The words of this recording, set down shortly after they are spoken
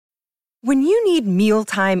When you need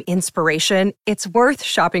mealtime inspiration, it's worth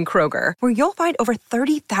shopping Kroger, where you'll find over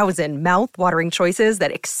 30,000 mouth-watering choices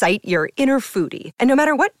that excite your inner foodie. And no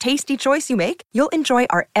matter what tasty choice you make, you'll enjoy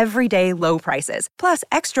our everyday low prices, plus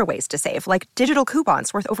extra ways to save, like digital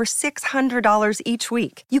coupons worth over $600 each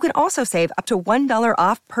week. You can also save up to $1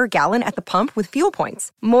 off per gallon at the pump with fuel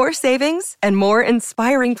points. More savings and more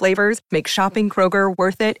inspiring flavors make shopping Kroger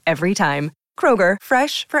worth it every time. Kroger,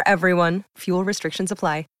 fresh for everyone. Fuel restrictions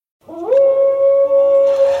apply.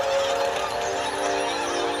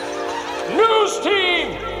 News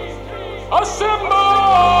team, assemble!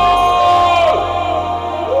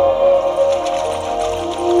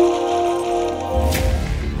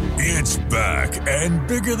 It's back and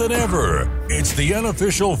bigger than ever. It's the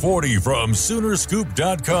unofficial 40 from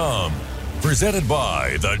Soonerscoop.com. Presented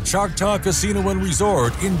by the Choctaw Casino and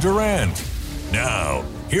Resort in Durant. Now,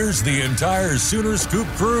 here's the entire Sooner Scoop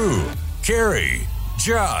crew. Carrie,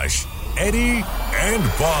 Josh, Eddie, and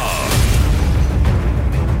Bob.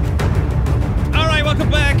 All right, welcome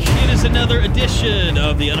back. It is another edition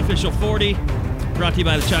of the Unofficial 40, brought to you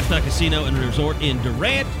by the Choctaw Casino and Resort in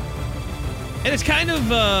Durant. And it's kind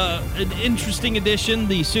of an interesting edition.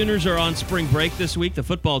 The Sooners are on spring break this week. The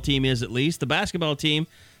football team is, at least. The basketball team,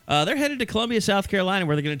 they're headed to Columbia, South Carolina,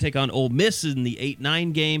 where they're going to take on Ole Miss in the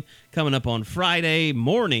 8-9 game coming up on Friday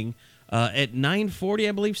morning at 9:40,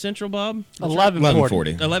 I believe, Central, Bob?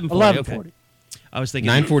 11:40. 11:40, okay. I was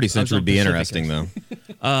thinking 9:40 Central would be interesting, though.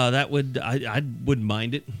 That would I wouldn't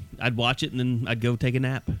mind it. I'd watch it and then I'd go take a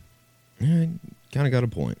nap. Yeah, kind of got a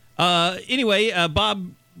point. Anyway,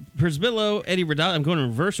 Bob Przybylo, Eddie Radosevich. I'm going in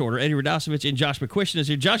reverse order. Eddie Radosevich and Josh McCuistion is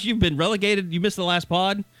here. Josh, you've been relegated. You missed the last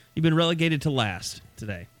pod. You've been relegated to last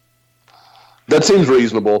today. That seems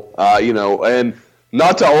reasonable, and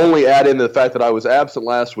not to only add in the fact that I was absent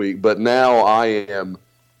last week, but now I am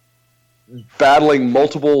battling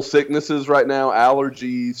multiple sicknesses right now,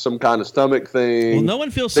 allergies, some kind of stomach thing. Well, no one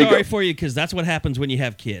feels sorry for you because that's what happens when you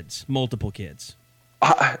have kids, multiple kids.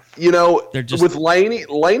 With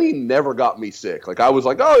Lainey never got me sick. Like, I was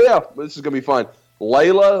like, oh, yeah, this is going to be fine.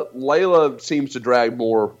 Layla seems to drag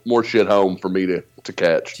more shit home for me to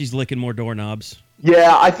catch. She's licking more doorknobs.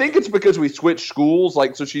 Yeah, I think it's because we switched schools.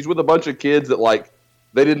 Like, so she's with a bunch of kids that, like,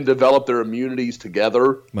 they didn't develop their immunities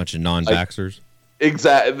together. Bunch of non-vaxxers.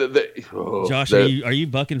 Exactly. Josh, are you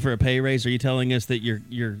bucking for a pay raise? Are you telling us that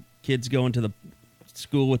your kid's going to the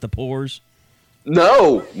school with the pores?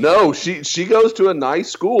 No. She goes to a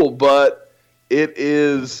nice school, but it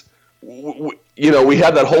is, we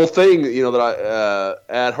had that whole thing, that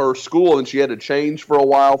I at her school, and she had to change for a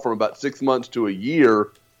while from about 6 months to a year,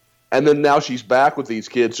 and then now she's back with these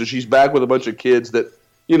kids. So she's back with a bunch of kids that,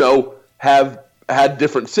 have had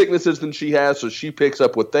different sicknesses than she has. So she picks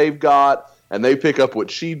up what they've got, and they pick up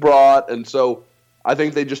what she brought, and so I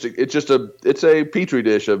think it's a petri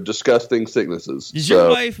dish of disgusting sicknesses. Does your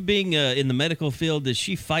wife, being in the medical field, does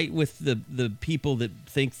she fight with the people that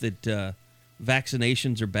think that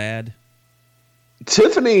vaccinations are bad?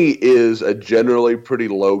 Tiffany is a generally pretty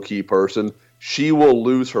low-key person. She will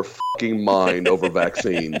lose her fucking mind over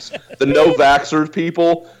vaccines. The no-vaxxers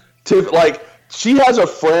people, she has a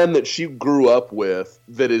friend that she grew up with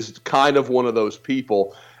that is kind of one of those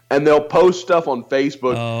people. And they'll post stuff on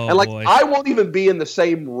Facebook. Boy. I won't even be in the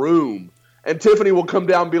same room. And Tiffany will come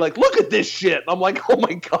down and be like, look at this shit. And I'm like, oh,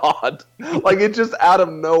 my God. It's just out of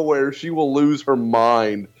nowhere. She will lose her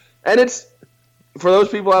mind. And it's, for those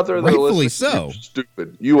people out there that rightfully are listening, so. you're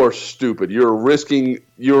stupid. You are stupid.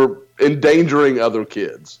 You're endangering other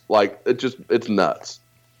kids. It's nuts.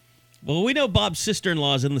 Well, we know Bob's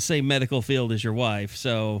sister-in-law is in the same medical field as your wife,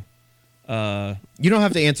 so. You don't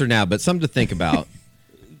have to answer now, but something to think about.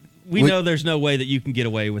 We know there's no way that you can get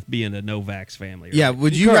away with being a no-vax family. Right? Yeah,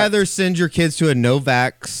 would you rather send your kids to a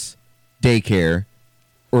no-vax daycare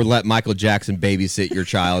or let Michael Jackson babysit your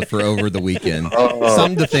child for over the weekend?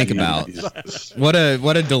 Something to think about. What a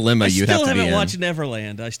dilemma you'd have to be in. I still haven't watched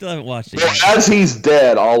Neverland. I still haven't watched it yet. As he's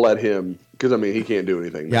dead, I'll let him, because, he can't do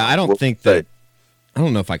anything. Yeah, I don't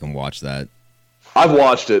know if I can watch that. I've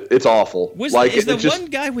watched it. It's awful. One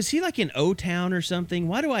guy, was he in O-Town or something?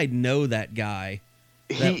 Why do I know that guy?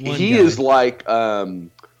 He is one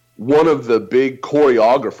of the big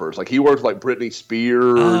choreographers. He works like Britney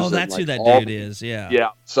Spears. Oh, that's who that dude is. Yeah. Yeah.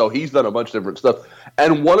 So he's done a bunch of different stuff.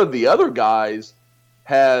 And one of the other guys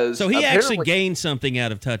has. So he actually gained something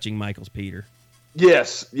out of touching Michael's Peter.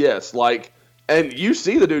 Yes. And you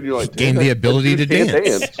see the dude, and you're like, gained the ability to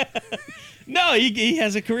dance. No, he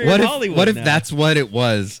has a career in Hollywood. What if now. that's what it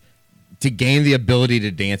was? To gain the ability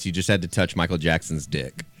to dance, you just had to touch Michael Jackson's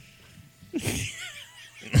dick.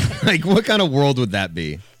 What kind of world would that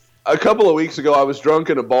be? A couple of weeks ago, I was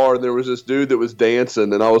drunk in a bar, and there was this dude that was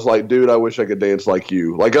dancing, and I was like, dude, I wish I could dance like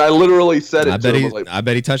you. Like, I literally said it to him. I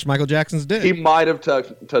bet he touched Michael Jackson's dick. He might have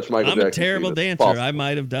touched Michael Jackson. I'm a terrible dancer. Possible. I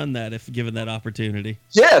might have done that if given that opportunity.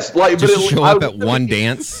 Yes. Like, just but show up at one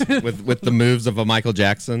dance with the moves of a Michael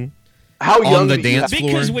Jackson. How young on the dance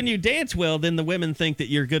floor? Because when you dance well, then the women think that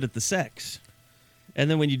you're good at the sex.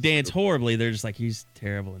 And then when you dance horribly, they're just like, he's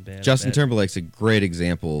terrible in bed. Justin Timberlake's a great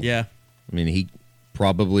example. Yeah. I mean, he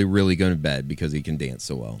probably really going to bed because he can dance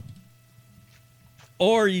so well.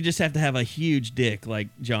 Or you just have to have a huge dick like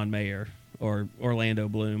John Mayer or Orlando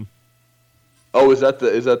Bloom. Oh, is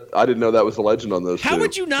that I didn't know that was the legend on those How two.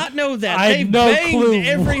 would you not know that? I They've had no banged clue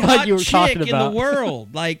every what hot you were chick talking in the about.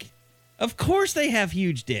 world. Like, of course they have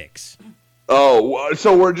huge dicks. Oh,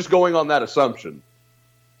 so we're just going on that assumption.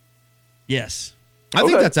 Yes. I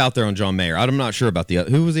think that's out there on John Mayer. I'm not sure about the other.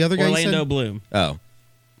 Who was the other guy? Orlando Bloom. Oh.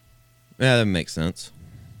 Yeah, that makes sense.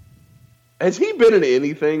 Has he been in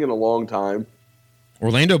anything in a long time?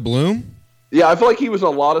 Orlando Bloom? Yeah, I feel like he was in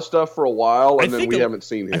a lot of stuff for a while, and then we haven't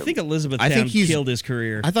seen him. I think Elizabethtown killed his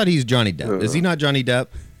career. I thought he's Johnny Depp. Is he not Johnny Depp?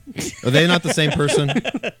 Are they not the same person?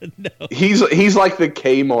 No. He's like the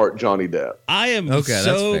Kmart Johnny Depp. I am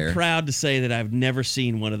so proud to say that I've never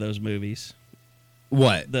seen one of those movies.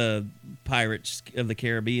 What? The Pirates of the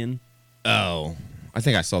Caribbean. Oh, I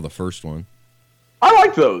think I saw the first one. I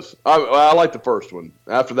like those. I like the first one.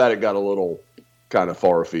 After that, it got a little kind of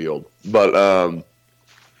far afield. But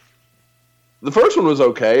the first one was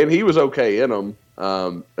okay, and he was okay in them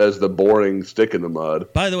as the boring stick in the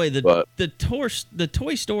mud. By the way, the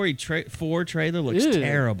Toy Story 4 trailer looks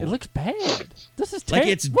terrible. It looks bad. This is terrible.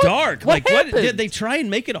 Like it's dark. What did they try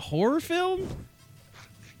and make it a horror film?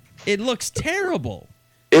 It looks terrible.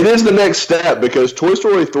 It is the next step because Toy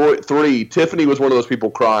Story 3, Tiffany was one of those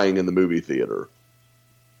people crying in the movie theater.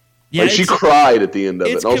 Yeah, like she cried at the end of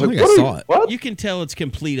it. And I was like, what? You can tell it's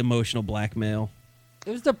complete emotional blackmail.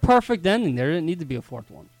 It was the perfect ending. There didn't need to be a fourth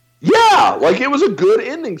one. Yeah, like it was a good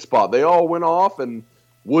ending spot. They all went off, and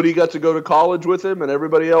Woody got to go to college with him, and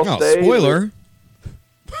everybody else stayed. Spoiler.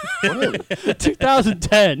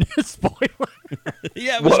 2010. Spoiler.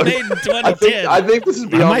 Yeah, it was made in 2010. I think this is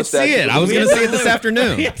beyond I might see it. I was going to see it this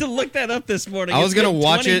afternoon. We had to look that up this morning. I was going to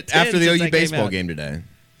watch it after the OU baseball game today.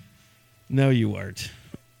 No, you weren't.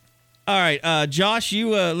 All right, Josh,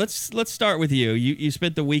 you let's start with you. You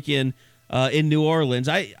spent the weekend in New Orleans.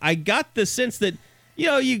 I got the sense that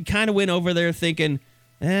you kind of went over there thinking,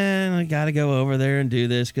 I got to go over there and do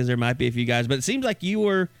this because there might be a few guys. But it seems like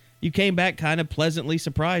you came back kind of pleasantly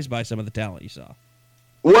surprised by some of the talent you saw.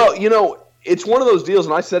 Well, it's one of those deals,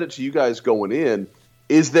 and I said it to you guys going in,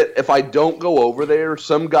 is that if I don't go over there,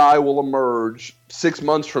 some guy will emerge 6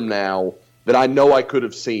 months from now that I know I could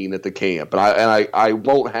have seen at the camp. And I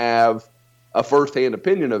won't have a firsthand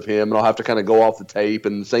opinion of him, and I'll have to kind of go off the tape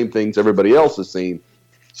and the same things everybody else has seen.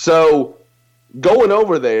 So going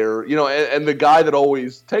over there, and the guy that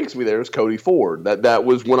always takes me there is Cody Ford. That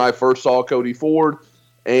was when I first saw Cody Ford,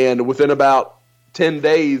 and within about 10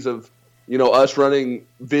 days of us running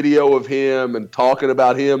video of him and talking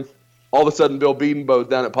about him, all of a sudden Bill Bedenbaugh's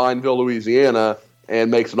down at Pineville, Louisiana, and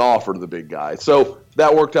makes an offer to the big guy. So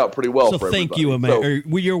that worked out pretty well for everybody. Thank you, America.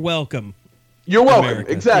 You're welcome. You're welcome.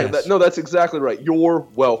 America. Exactly. Yes. That's exactly right. You're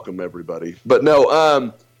welcome, everybody. But no,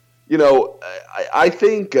 I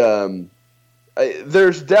think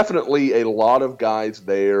there's definitely a lot of guys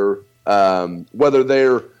there, whether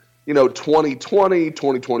they're 2020,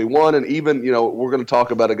 2021, and even, we're going to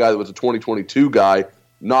talk about a guy that was a 2022 guy,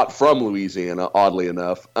 not from Louisiana, oddly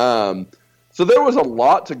enough. So there was a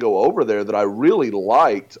lot to go over there that I really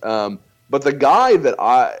liked. But the guy that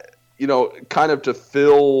kind of to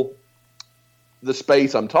fill the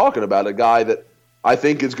space I'm talking about, a guy that I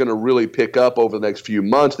think is going to really pick up over the next few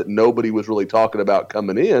months that nobody was really talking about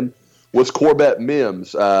coming in, was Corbett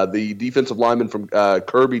Mims, the defensive lineman from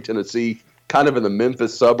Kirby, Tennessee, kind of in the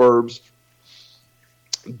Memphis suburbs.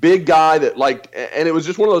 Big guy that and it was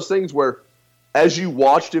just one of those things where as you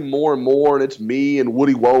watched him more and more, and it's me and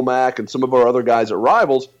Woody Womack and some of our other guys at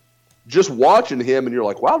Rivals, just watching him and you're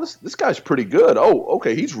like, wow, this guy's pretty good. Oh,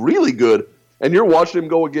 okay, he's really good. And you're watching him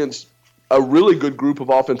go against a really good group of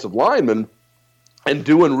offensive linemen and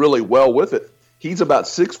doing really well with it. He's about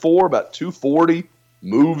 6'4", about 240,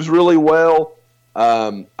 moves really well.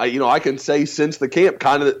 I can say since the camp,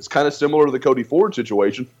 it's kind of similar to the Cody Ford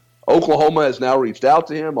situation. Oklahoma has now reached out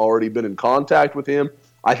to him, already been in contact with him.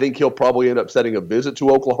 I think he'll probably end up setting a visit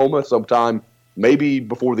to Oklahoma sometime, maybe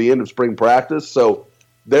before the end of spring practice. So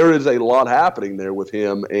there is a lot happening there with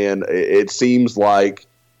him, and it seems like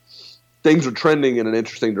things are trending in an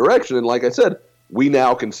interesting direction. And like I said, we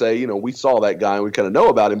now can say, we saw that guy and we kind of know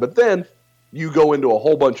about him. But then you go into a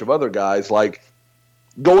whole bunch of other guys, like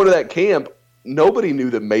going to that camp, nobody knew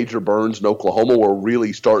that Major Burns and Oklahoma were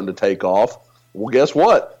really starting to take off. Well, guess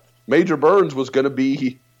what? Major Burns was going to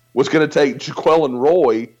take Jaquel and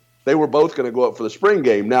Roy. They were both going to go up for the spring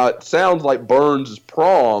game. Now, it sounds like Burns'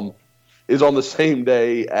 prom is on the same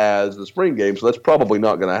day as the spring game, so that's probably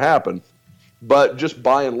not going to happen. But just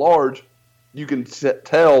by and large, you can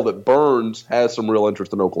tell that Burns has some real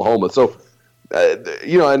interest in Oklahoma. So,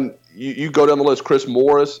 and you go down the list, Chris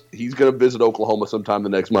Morris, he's going to visit Oklahoma sometime the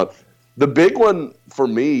next month. The big one for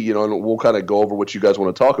me, and we'll kind of go over what you guys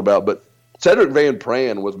want to talk about, but Cedric Van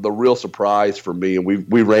Pran was the real surprise for me, and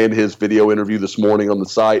we ran his video interview this morning on the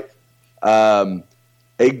site. A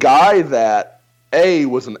guy that,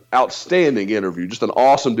 was an outstanding interview, just an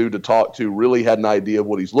awesome dude to talk to, really had an idea of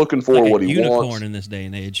what he's looking for, like what he unicorn wants. In this day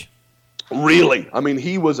and age. Really. I mean,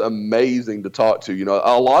 he was amazing to talk to.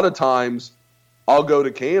 A lot of times I'll go to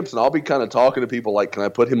camps and I'll be kind of talking to people like, can I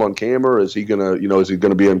put him on camera? Is he going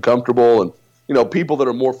to be uncomfortable? And, people that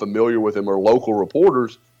are more familiar with him are local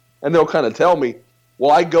reporters, and they'll kind of tell me,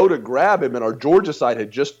 well, I go to grab him, and our Georgia site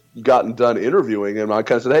had just gotten done interviewing him. And I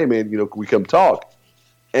kind of said, hey, man, can we come talk?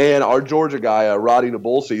 And our Georgia guy, Roddy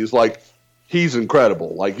Nabulsi, is like, he's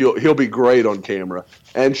incredible. Like, he'll be great on camera.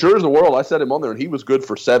 And sure as the world, I set him on there, and he was good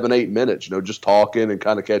for 7-8 minutes, just talking and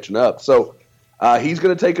kind of catching up. So he's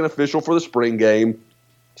going to take an official for the spring game.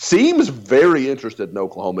 Seems very interested in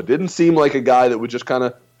Oklahoma. Didn't seem like a guy that would just kind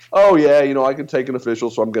of, I can take an official,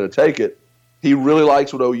 so I'm going to take it. He really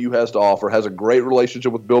likes what OU has to offer, has a great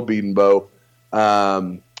relationship with Bill Bedenbaugh.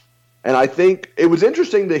 And I think it was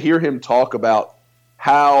interesting to hear him talk about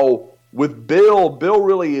how with Bill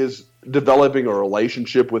really is developing a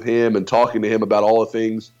relationship with him and talking to him about all the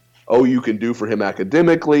things OU can do for him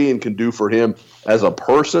academically and can do for him as a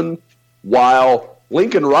person, while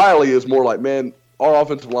Lincoln Riley is more like, man, our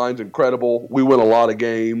offensive line's incredible. We win a lot of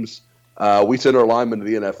games. We send our linemen to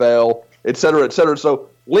the NFL, et cetera, et cetera. So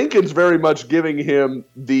Lincoln's very much giving him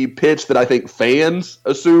the pitch that I think fans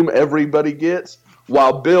assume everybody gets,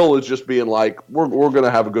 while Bill is just being like, we're going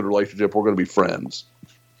to have a good relationship. We're going to be friends.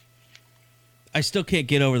 I still can't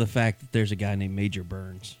get over the fact that there's a guy named Major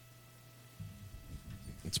Burns.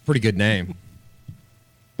 It's a pretty good name.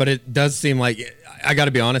 But it does seem like, I got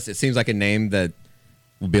to be honest, it seems like a name that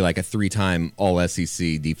will be like a 3-time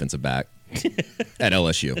All-SEC defensive back at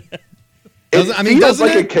LSU. It feels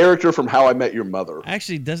like a character from How I Met Your Mother.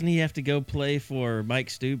 Actually, doesn't he have to go play for Mike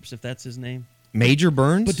Stoops, if that's his name? Major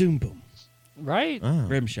Burns? Ba-doom boom. Right.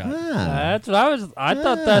 Rim shot. That's what I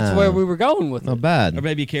thought that's where we were going with it. Not bad. Or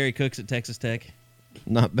maybe Kerry Cooks at Texas Tech.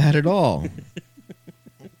 Not bad at all.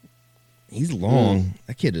 He's long.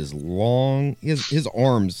 That kid is long. His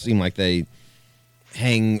arms seem like they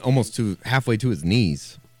hang almost to halfway to his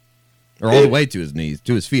knees. Or all the way to his knees.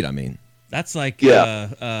 To his feet, I mean. That's like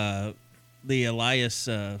the Elias,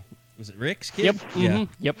 was it Rick's kid? Yep. Yeah.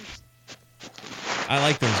 Mm-hmm. Yep. I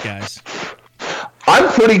like those guys.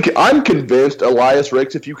 I'm convinced Elias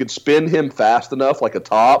Ricks, if you could spin him fast enough like a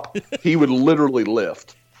top, he would literally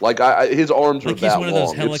lift. Like his arms are that long. Like he's one of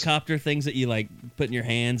those helicopter things that you like put in your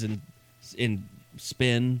hands and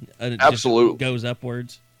spin. And it absolutely just goes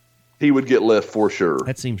upwards. He would get lift for sure.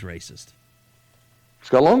 That seems racist. He's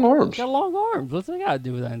got long arms. He's got long arms. What's that got to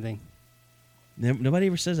do with anything? Nobody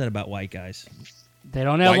ever says that about white guys. They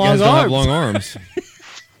don't have White long guys arms. don't have long arms.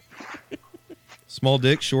 Small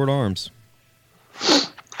dick, short arms.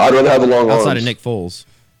 I'd rather have the long arms. Outside of Nick Foles.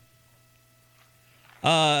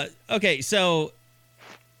 Okay, so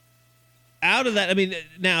out of that, I mean,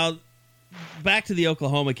 now back to the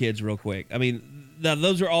Oklahoma kids real quick. I mean, now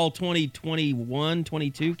those are all 2021,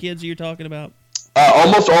 22 kids you're talking about?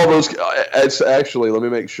 Almost all those. It's actually, let me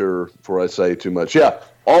make sure before I say too much. Yeah,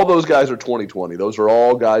 all those guys are 2020. Those are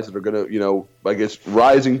all guys that are going to, I guess,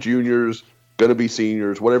 rising juniors, going to be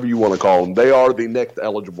seniors, whatever you want to call them. They are the next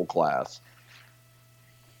eligible class.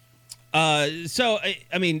 So,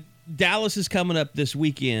 I mean, Dallas is coming up this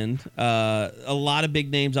weekend. A lot of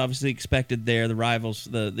big names obviously expected there. The rivals,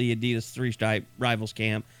 the Adidas three-stripe rivals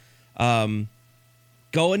camp.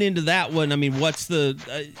 Going into that one, I mean, what's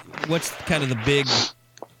kind of the big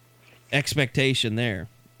expectation there?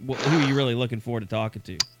 Who are you really looking forward to talking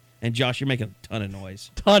to? And Josh, you're making a ton of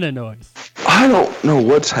noise. I don't know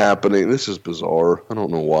what's happening. This is bizarre. I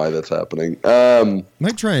don't know why that's happening.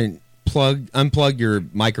 Might try and unplug your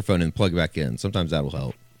microphone and plug it back in. Sometimes that'll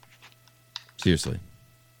help. Seriously.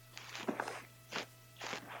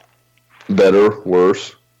 Better,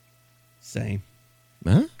 worse. Same.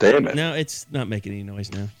 Huh? Damn it. No, it's not making any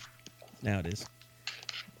noise now. Now it is.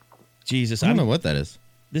 Jesus, I don't know what that is.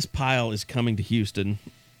 This pile is coming to Houston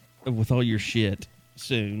with all your shit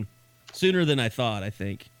soon. Sooner than I thought, I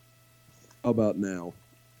think. How about now?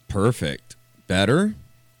 Perfect. Better?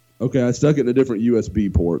 Okay, I stuck it in a different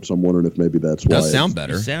USB port, so I'm wondering if maybe that's why. Does sound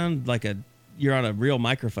better. You sound like you're on a real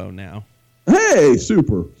microphone now. Hey,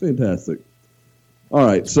 super. Fantastic. All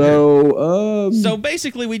right, so... So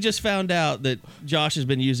basically, we just found out that Josh has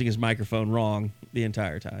been using his microphone wrong the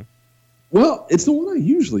entire time. Well, it's the one I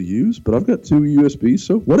usually use, but I've got 2 USBs,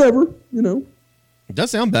 so whatever, It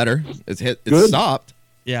does sound better. It's Good. stopped.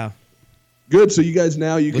 Yeah. Good, so you guys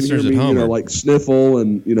now you can Listeners hear at me, home like sniffle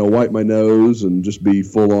and, wipe my nose and just be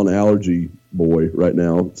full-on allergy boy right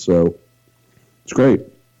now. So it's great.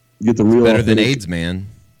 You get the real Better than authentic- AIDS, man.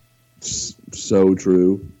 So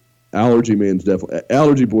true. Allergy man's definitely...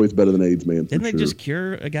 Allergy boy's better than AIDS man, for Didn't they sure. just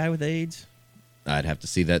cure a guy with AIDS? I'd have to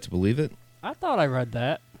see that to believe it. I thought I read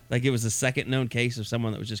that. Like it was the second known case of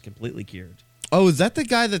someone that was just completely cured. Oh, is that the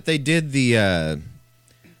guy that they did the,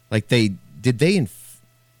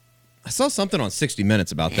 I saw something on 60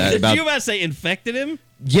 Minutes about that. Did you about to say infected him?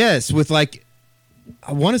 Yes, with I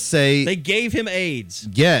want to say. They gave him AIDS.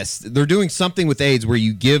 Yes, they're doing something with AIDS where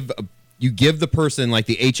you give the person like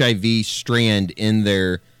the HIV strand in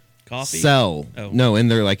their Coffee? cell. Oh. No, in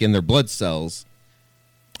their blood cells.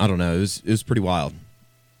 I don't know. It was pretty wild.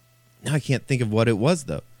 Now I can't think of what it was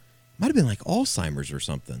though. Might have been like Alzheimer's or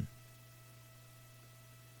something.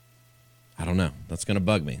 I don't know. That's gonna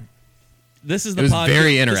bug me. This is It the was podcast.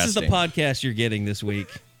 very This is the interesting. podcast you're getting this week.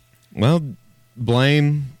 Well,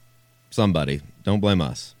 blame somebody. Don't blame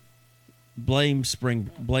us. Blame spring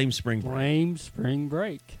break. Blame spring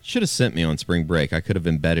break. Should have sent me on spring break. I could have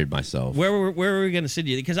embedded myself. Where were we going to send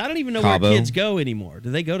you? Because I don't even know Cabo. where kids go anymore. Do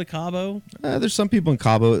they go to Cabo? There's some people in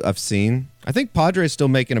Cabo I've seen. I think Padres still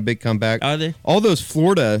making a big comeback. Are they? All those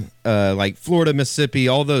Florida, like Florida, Mississippi,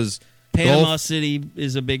 all those Panama Gulf- City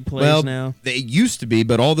is a big place well, now. they used to be,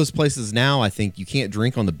 but all those places now, I think you can't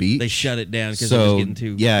drink on the beach. They shut it down because so it was getting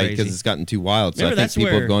too yeah, crazy. because it's gotten too wild. So Remember, I think that's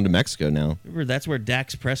people where- have gone to Mexico now. Remember, that's where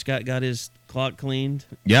Dax Prescott got his clock cleaned?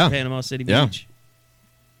 Yeah. Panama City Yeah. Beach.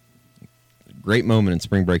 Great moment in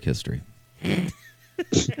spring break history.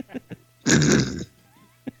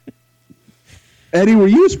 Eddie, were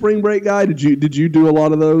you a spring break guy? Did you do a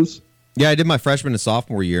lot of those? Yeah, I did my freshman and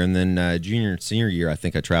sophomore year, and then junior and senior year, I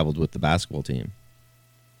think I traveled with the basketball team.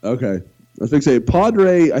 Okay. I was going to say,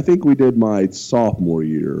 Padre, I think we did my sophomore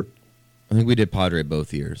year. I think we did Padre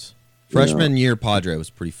both years. Freshman year Padre was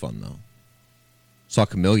pretty fun, though. Saw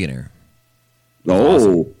Chameleonaire.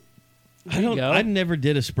 Oh. I never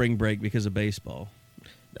did a spring break because of baseball.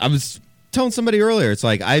 I was telling somebody earlier, it's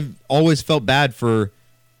like I've always felt bad for,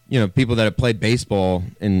 people that have played baseball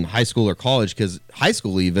in high school or college, because high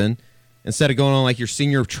school even, instead of going on like your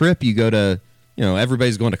senior trip, you go to,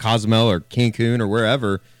 everybody's going to Cozumel or Cancun or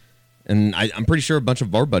wherever. And I'm pretty sure a bunch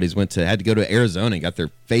of our buddies had to go to Arizona and got their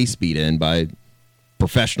face beat in by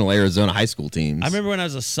professional Arizona high school teams. I remember when I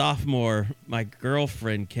was a sophomore, my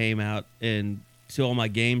girlfriend came out and to all my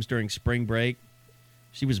games during spring break.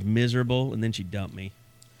 She was miserable, and then she dumped me.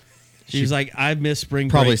 She was like, I miss spring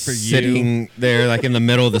probably break for you. sitting there like in the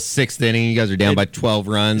middle of the 6th inning. You guys are down by 12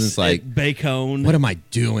 runs. It's like, Baycone. what am I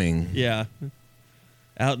doing? Yeah.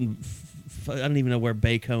 Out in, I don't even know where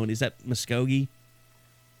Baycone is. That Muskogee?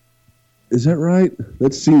 Is that right?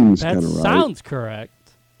 That seems That kind of right. sounds correct.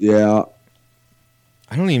 Yeah.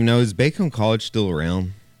 I don't even know. Is Bacon College still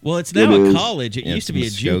around? Well, it's now It a is. college. It Yeah, used to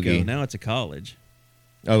it's be a JUCO. Muskogee. Now it's a college.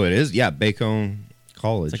 Oh, it is? Yeah, Bacon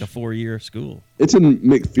College. It's like a 4-year school. It's in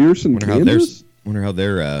McPherson, Kansas? Kansas? Wonder how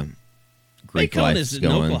their Greek Baycone life is is in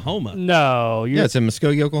going. Oklahoma. No, you're Yeah, it's in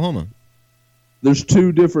Muskogee, Oklahoma. There's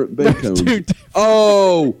 2 different Bacons.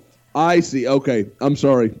 Oh, I see. Okay. I'm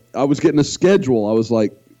sorry. I was getting a schedule. I was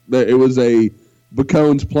like, it was a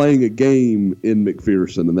Bacones playing a game in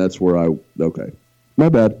McPherson, and that's where okay. My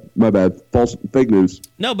bad. False, fake news.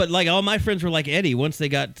 No, but like all my friends were like Eddie. Once they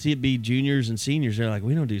got to be juniors and seniors, they're like,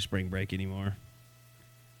 we don't do spring break anymore.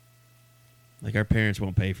 Like our parents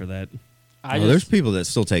won't pay for that. There's people that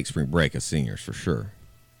still take spring break as seniors for sure.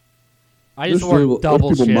 I just There's work double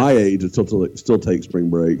people shift. my age that still take spring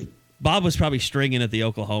break. Bob was probably stringing at the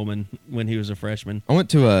Oklahoman when he was a freshman. I went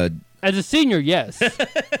to a As a senior, yes.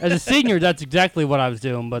 As a senior, that's exactly what I was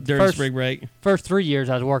doing. But During spring break? first 3 years,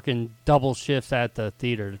 I was working double shifts at the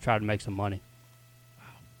theater to try to make some money.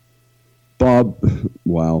 Bob,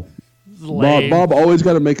 wow. Lame. Bob always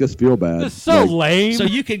got to make us feel bad. It's so Like, lame. So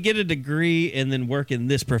you could get a degree and then work in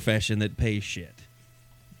this profession that pays shit.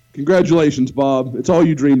 Congratulations, Bob. It's all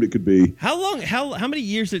you dreamed it could be. How long? How many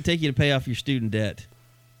years did it take you to pay off your student debt?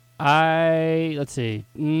 let's see,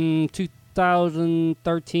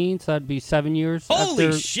 2013, so that'd be 7 years Holy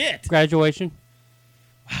after shit! graduation.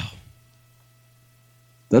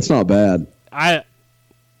 That's not bad. I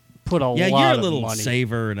put a lot of money. Yeah, you're a little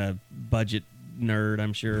saver and a budget nerd,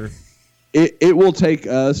 I'm sure. It will take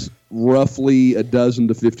us roughly a dozen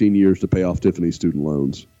to 15 years to pay off Tiffany's student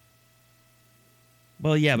loans.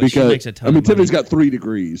 Well, yeah, but she makes a ton of money. Tiffany's got 3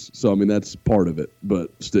 degrees, so, that's part of it. But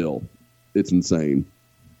still, it's insane.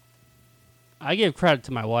 I give credit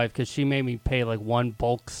to my wife because she made me pay like one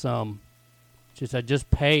bulk sum. She said, just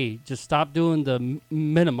pay. Just stop doing the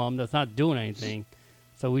minimum that's not doing anything.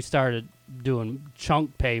 So we started doing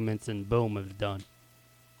chunk payments, and boom, it was done.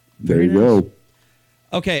 There you go.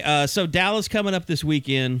 Okay, so Dallas coming up this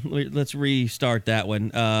weekend. Let's restart that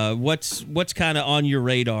one. What's kind of on your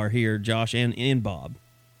radar here, Josh and Bob?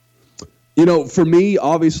 For me,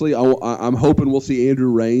 obviously, I'm hoping we'll see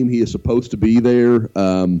Andrew Raym. He is supposed to be there.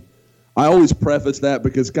 I always preface that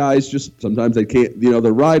because guys just sometimes they can't,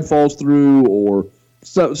 their ride falls through or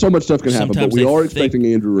so much stuff can happen. But we are expecting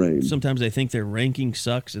Andrew Raym. Sometimes they think their ranking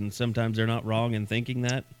sucks, and sometimes they're not wrong in thinking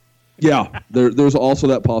that. Yeah, there's also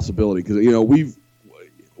that possibility because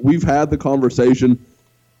we've had the conversation.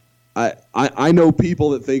 I know people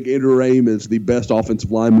that think Andrew Raym is the best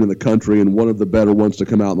offensive lineman in the country and one of the better ones to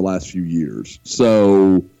come out in the last few years.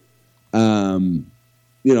 So,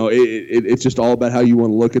 it's just all about how you want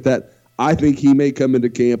to look at that. I think he may come into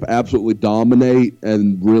camp, absolutely dominate,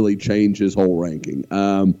 and really change his whole ranking.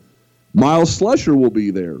 Miles Slusher will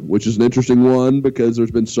be there, which is an interesting one because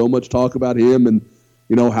there's been so much talk about him and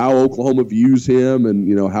how Oklahoma views him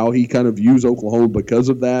and, how he kind of views Oklahoma because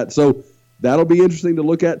of that. So that'll be interesting to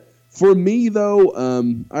look at. For me,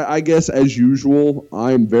 though, I guess as usual,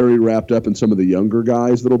 I'm very wrapped up in some of the younger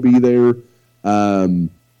guys that'll be there.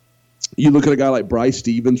 You look at a guy like Bryce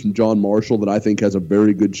Stevens from John Marshall that I think has a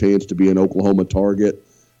very good chance to be an Oklahoma target.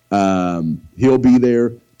 He'll be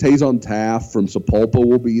there. Tayson Taft from Sapulpa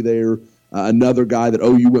will be there. Another guy that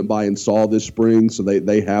OU went by and saw this spring, so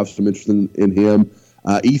they have some interest in him.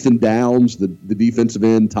 Ethan Downs, the defensive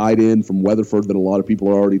end, tight end from Weatherford that a lot of people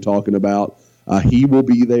are already talking about. He will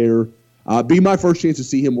be there. Be my first chance to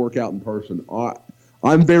see him work out in person.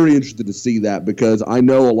 I'm very interested to see that because I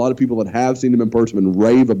know a lot of people that have seen him in person and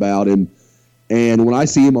rave about him. And when I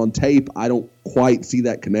see him on tape, I don't quite see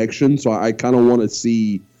that connection. So I kind of want to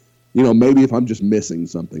see, maybe if I'm just missing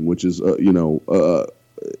something, which is,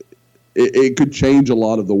 it could change a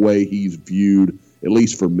lot of the way he's viewed, at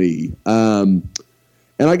least for me. And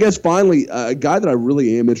I guess finally, a guy that I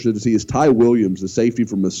really am interested to see is Ty Williams, the safety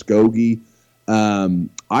from Muskogee.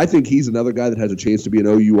 I think he's another guy that has a chance to be an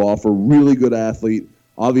OU offer. Really good athlete.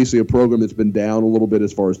 Obviously a program that's been down a little bit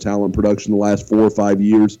as far as talent production the last 4 or 5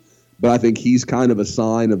 years. But I think he's kind of a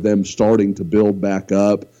sign of them starting to build back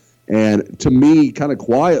up. And to me, kind of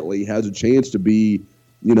quietly, has a chance to be,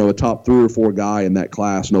 a top 3 or 4 guy in that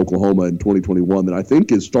class in Oklahoma in 2021 that I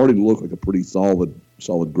think is starting to look like a pretty solid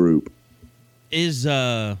group. Is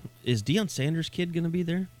Deion Sanders' kid going to be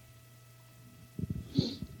there?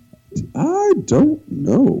 I don't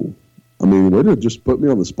know. Way to just put me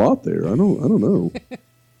on the spot there. I don't know.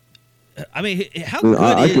 How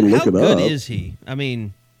good is he?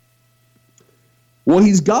 Well,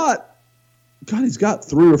 he's got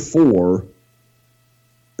 3 or 4,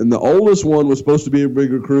 and the oldest one was supposed to be a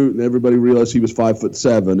big recruit, and everybody realized he was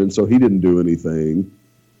 5'7", and so he didn't do anything.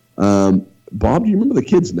 Bob, do you remember the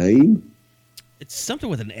kid's name? It's something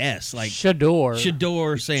with an S, like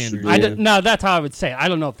Shedeur Sanders. No, that's how I would say it. I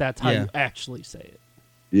don't know if that's how you actually say it.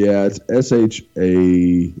 Yeah, it's Shadeur.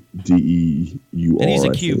 And he's a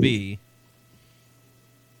QB.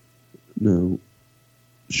 No.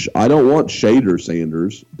 I don't want Shader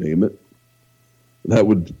Sanders, damn it. That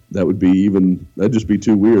would be that'd just be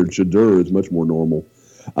too weird. Shedeur is much more normal.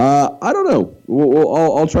 I don't know.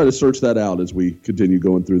 I'll try to search that out as we continue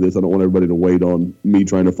going through this. I don't want everybody to wait on me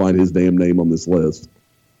trying to find his damn name on this list.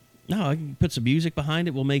 No, I can put some music behind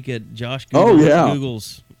it. We'll make it Josh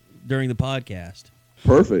Googles during the podcast.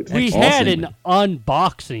 Perfect. We had an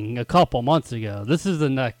unboxing a couple months ago. This is the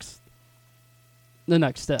next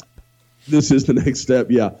step. This is the next step,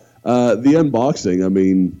 yeah. The unboxing,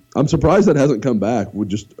 I'm surprised that hasn't come back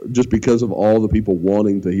just because of all the people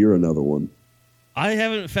wanting to hear another one. I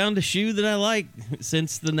haven't found a shoe that I like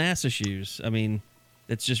since the NASA shoes.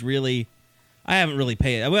 It's just really, I haven't really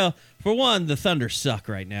paid. Well, for one, the Thunder suck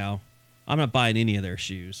right now. I'm not buying any of their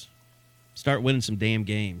shoes. Start winning some damn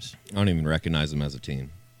games. I don't even recognize them as a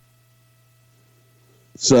team.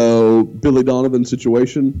 So, Billy Donovan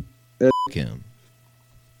situation? Him.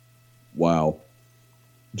 Wow.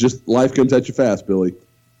 Just life comes at you fast, Billy.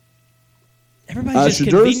 Everybody's just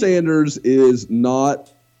Shedeur Sanders is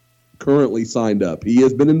not currently signed up. He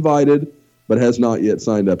has been invited, but has not yet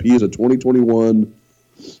signed up. He is a 2021.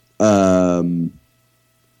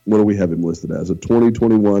 What do we have him listed as? A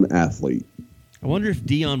 2021 athlete. I wonder if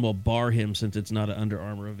Dion will bar him since it's not an Under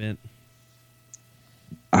Armour event.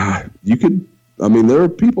 You could. I mean, there are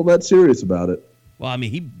people that serious about it. Well, I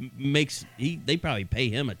mean, they probably pay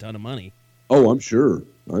him a ton of money. Oh, I'm sure.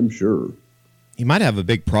 He might have a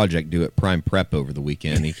big project due at Prime Prep over the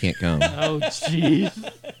weekend. He can't come. Oh,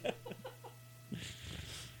 jeez.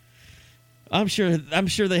 I'm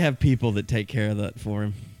sure they have people that take care of that for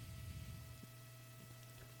him.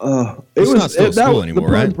 It's not still school anymore, the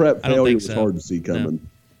Prime right? Prep I don't failure think was so. hard to see coming.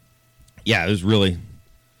 Yeah, it was really.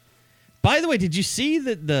 By the way, did you see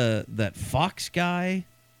that Fox guy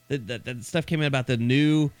that stuff came out about the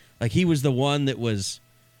new, like he was the one that was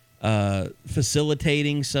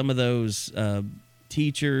facilitating some of those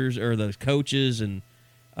teachers or those coaches and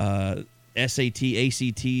SAT,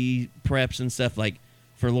 ACT preps and stuff like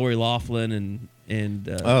for Lori Loughlin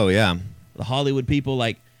and Oh yeah, the Hollywood people,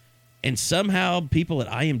 like, and somehow people at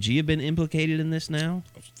IMG have been implicated in this now.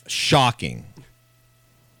 shocking.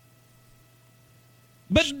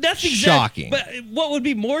 But that's shocking. But what would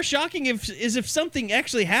be more shocking is if something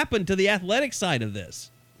actually happened to the athletic side of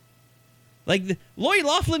this. Like Lori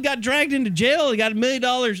Loughlin got dragged into jail. He got $1 million.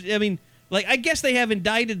 I mean, like, I guess they have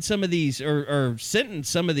indicted some of these or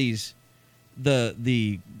sentenced some of these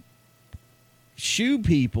the shoe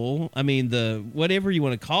people. I mean, the whatever you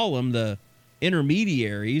want to call them, the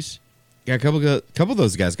intermediaries. Yeah, a couple of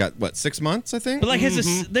those guys got, what, 6 months, I think? But like, there 6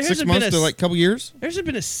 hasn't months been to like a couple years? There hasn't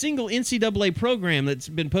been a single NCAA program that's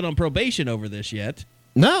been put on probation over this yet.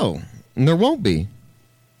 No, and there won't be.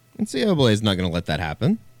 NCAA is not going to let that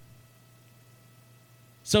happen.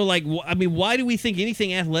 So, like, I mean, why do we think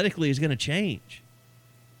anything athletically is going to change?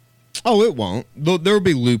 Oh, it won't. There will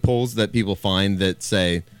be loopholes that people find that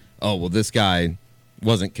say, oh, well, this guy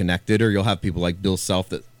wasn't connected, or you'll have people like Bill Self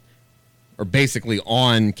that are basically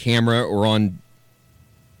on camera or on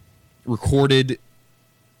recorded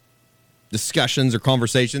discussions or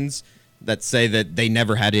conversations that say that they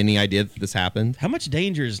never had any idea that this happened. How much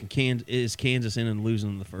danger is Kansas in losing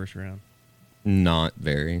in the first round? Not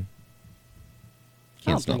very.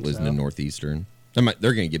 Kansas not losing to Northeastern. They're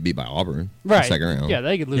going to get beat by Auburn in the second round. Yeah,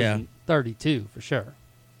 they could lose in 32 for sure.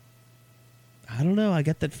 I don't know. I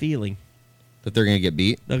got that feeling. That they're going to get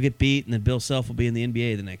beat? They'll get beat, and then Bill Self will be in the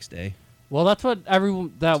NBA the next day. Well, that's what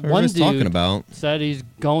that one dude talking about. Said he's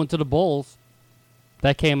going to the Bulls.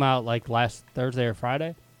 That came out like last Thursday or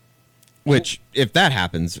Friday. Which, if that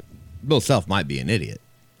happens, Bill Self might be an idiot.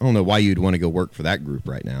 I don't know why you'd want to go work for that group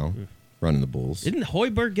right now, running the Bulls. Didn't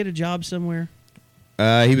Hoiberg get a job somewhere?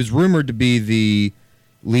 He was rumored to be the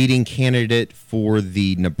leading candidate for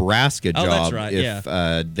the Nebraska job that's right,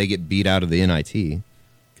 if they get beat out of the NIT,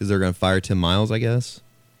 because they're going to fire Tim Miles, I guess.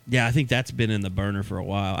 Yeah, I think that's been in the burner for a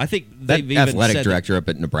while. I think that they've even athletic said director up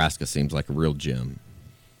at Nebraska seems like a real gem.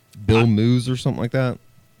 Bill Moose or something like that.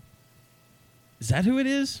 Is that who it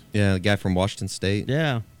is? Yeah, the guy from Washington State.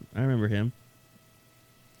 Yeah, I remember him.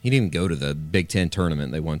 He didn't even go to the Big Ten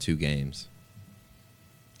tournament. They won 2 games.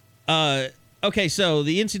 Okay, so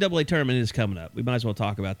the NCAA tournament is coming up. We might as well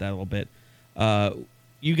talk about that a little bit.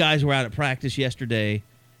 You guys were out at practice yesterday.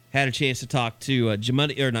 Had a chance to talk to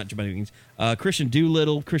Christian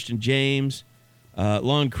Doolittle, Christian James,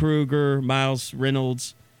 Lon Kruger, Miles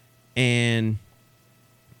Reynolds, and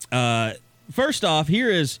first off, here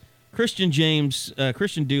is Christian James,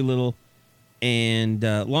 Christian Doolittle, and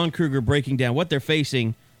Lon Kruger breaking down what they're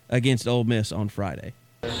facing against Ole Miss on Friday.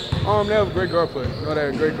 They have a great guard play. You know, they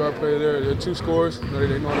have a great guard play there. They're 2 scorers. You know,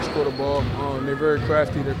 they know how to score the ball. They're very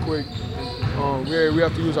crafty. They're quick. We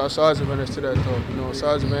have to use our size advantage to that, though. You know,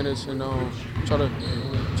 size advantage and try to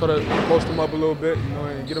post them up a little bit, you know,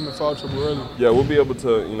 and get them in foul trouble early. Yeah, we'll be able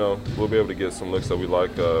to get some looks that we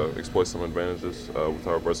like, exploit some advantages with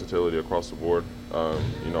our versatility across the board.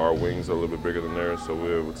 Our wings are a little bit bigger than theirs, so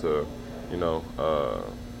we're able to,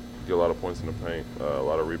 get a lot of points in the paint, a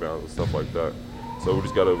lot of rebounds and stuff like that. So we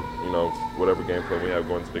just got to, whatever game plan we have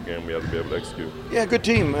going into the game, we have to be able to execute. Yeah, good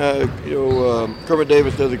team. Kermit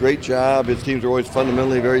Davis does a great job. His teams are always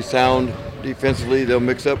fundamentally very sound defensively. They'll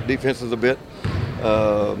mix up defenses a bit.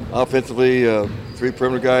 Offensively, 3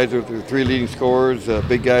 perimeter guys are 3 leading scorers.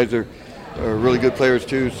 Big guys are really good players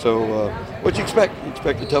too. So what you expect? You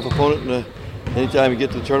expect a tough opponent anytime you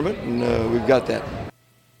get to the tournament, and we've got that.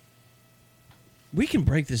 We can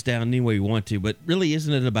break this down any way we want to, but really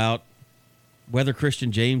isn't it about whether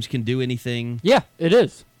Christian James can do anything? Yeah, it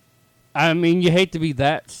is. I mean, you hate to be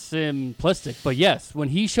that simplistic, but yes, when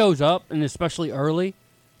he shows up, and especially early,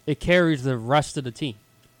 it carries the rest of the team.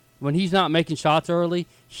 when he's not making shots early,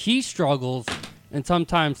 he struggles, and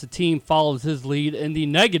sometimes the team follows his lead in the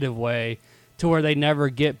negative way to where they never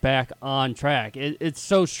get back on track. It's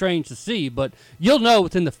so strange to see, but you'll know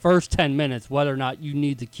within the first 10 minutes whether or not you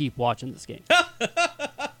need to keep watching this game.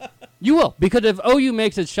 You will, because if OU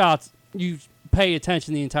makes its shots, you pay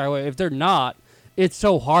attention the entire way. If they're not, it's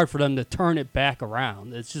so hard for them to turn it back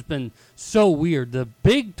around. It's just been so weird. The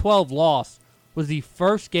Big 12 loss was the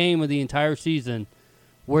first game of the entire season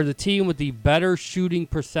where the team with the better shooting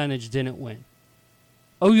percentage didn't win.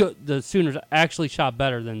 OU, the Sooners actually shot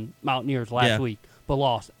better than Mountaineers last week, but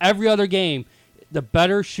lost. Every other game, the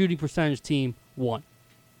better shooting percentage team won.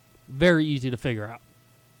 Very easy to figure out.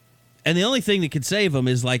 And the only thing that could save them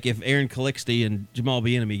is like if Aaron Calixte and Jamal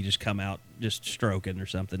Bieniemy just come out just stroking or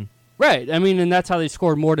something. Right. I mean, and that's how they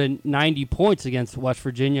scored more than 90 points against West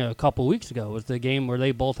Virginia a couple weeks ago. It was the game where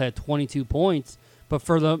they both had 22 points. But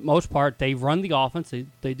for the most part, they run the offense.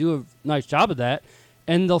 They do a nice job of that.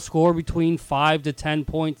 And they'll score between 5 to 10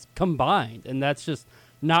 points combined. And that's just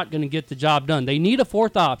not going to get the job done. They need a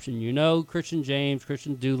fourth option. You know, Christian James,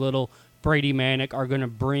 Christian Doolittle, Brady Manick are going to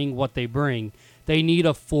bring what they bring. They need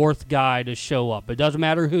a fourth guy to show up. It doesn't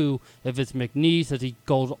matter who. If it's McNeese, as he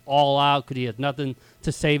goes all out because he has nothing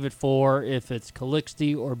to save it for. If it's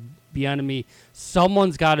Calixte or Bieniemy,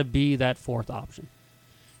 someone's got to be that fourth option.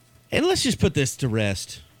 And let's just put this to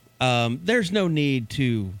rest. There's no need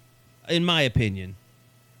to, in my opinion,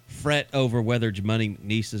 fret over whether Jamoni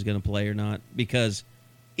McNeese is going to play or not. Because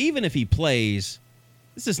even if he plays,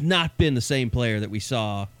 this has not been the same player that we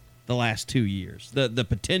saw the last 2 years. The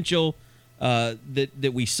potential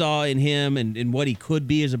that we saw in him and what he could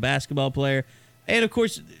be as a basketball player. And, of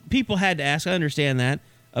course, people had to ask, I understand that,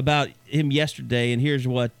 about him yesterday. And here's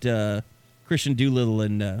what Christian Doolittle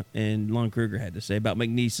and Lon Kruger had to say about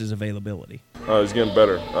McNeese's availability. He's getting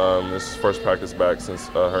better. This is his first practice back since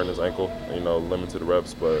hurting his ankle. Limited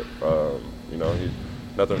reps, but, he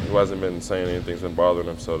hasn't been saying anything's been bothering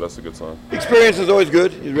him, so that's a good sign. Experience is always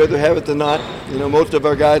good. You'd rather have it than not. Most of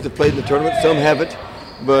our guys have played in the tournament. Some haven't.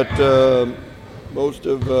 But most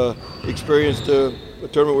have experienced a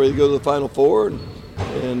tournament where you go to the Final Four,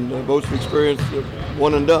 and most have experienced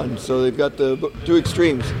one and done. So they've got the two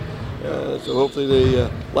extremes. So hopefully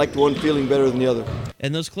they like the one feeling better than the other.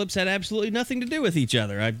 And those clips had absolutely nothing to do with each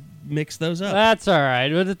other. I mixed those up. That's all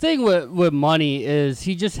right. But the thing with Money is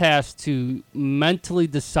he just has to mentally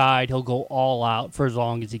decide he'll go all out for as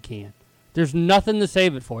long as he can. There's nothing to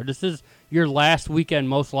save it for. This is your last weekend,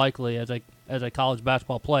 most likely, as a college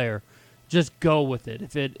basketball player. Just go with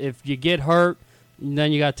it. If you get hurt,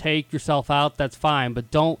 then you got to take yourself out. That's fine, but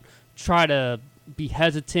don't try to be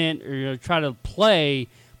hesitant or try to play,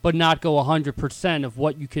 but not go 100% of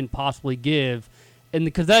what you can possibly give, and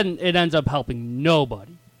because then it ends up helping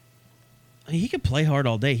nobody. He can play hard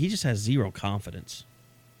all day. He just has zero confidence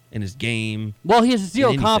in his game. Well, he has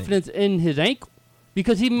zero confidence in his ankle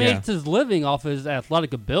because he makes his living off his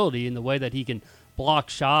athletic ability in the way that he can block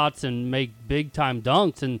shots and make big-time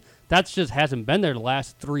dunks, and that just hasn't been there the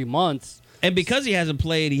last 3 months. And because he hasn't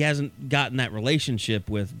played, he hasn't gotten that relationship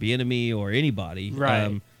with Bieniemy or anybody.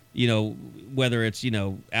 Right. Whether it's,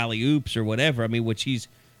 alley-oops or whatever, which he's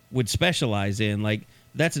would specialize in. Like,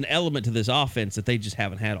 that's an element to this offense that they just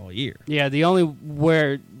haven't had all year. Yeah, the only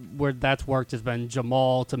where that's worked has been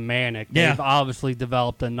Jamal to Manick. Yeah. They've obviously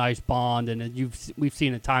developed a nice bond, and we've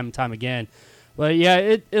seen it time and time again. But,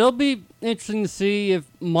 yeah, it'll be interesting to see if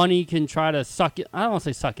Money can try to suck it. I don't want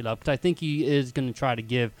to say suck it up, because I think he is going to try to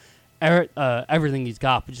give everything he's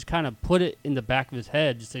got, but just kind of put it in the back of his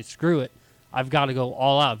head, just say, screw it. I've got to go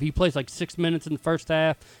all out. If he plays like 6 minutes in the first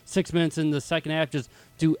half, 6 minutes in the second half, just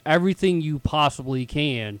do everything you possibly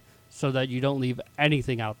can so that you don't leave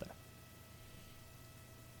anything out there.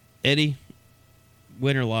 Eddie,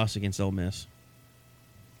 win or loss against Ole Miss?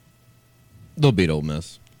 They'll beat Ole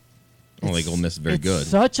Miss. I don't think Ole Miss is very good.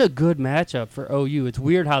 Such a good matchup for OU. It's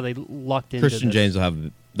weird how they lucked into Christian James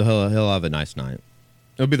will he'll have a nice night.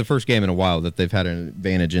 It'll be the first game in a while that they've had an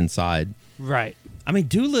advantage inside. Right.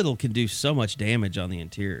 Doolittle can do so much damage on the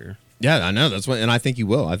interior. Yeah, I know. And I think he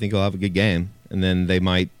will. I think he'll have a good game. And then they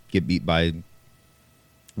might get beat by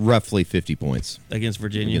roughly 50 points. Against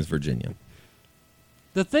Virginia?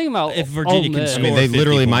 The thing about if Virginia Ole can Miss, score they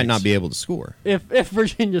literally points. might not be able to score. If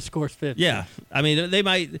Virginia scores 50. Yeah.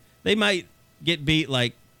 They might get beat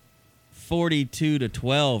like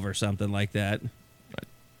 42-12 or something like that.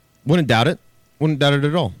 Wouldn't doubt it. Wouldn't doubt it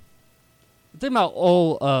at all. The thing about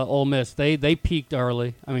Ole Miss, they peaked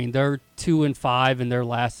early. They're 2-5 in their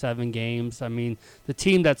last 7 games. The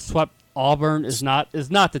team that swept Auburn is not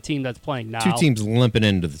the team that's playing now. Two teams limping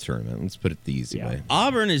into the tournament. Let's put it the easy way.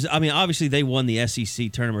 Auburn is, I mean, obviously they won the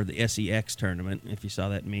SEC tournament, or the SEX tournament, if you saw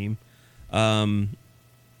that meme.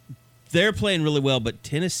 They're playing really well, but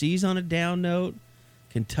Tennessee's on a down note.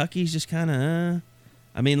 Kentucky's just kind of,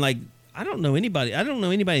 I mean, like, I don't know anybody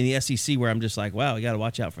in the SEC where I'm just like, wow, we got to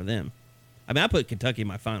watch out for them. I mean, I put Kentucky in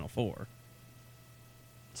my Final Four.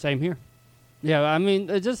 Same here. Yeah, I mean,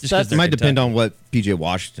 it it might depend on what PJ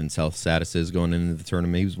Washington's health status is going into the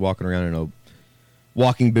tournament. He was walking around in a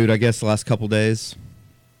walking boot, I guess, the last couple days.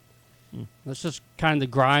 That's just kind of the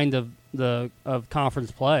grind of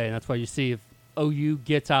conference play, and that's why you see if OU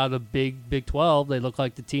gets out of the Big 12, they look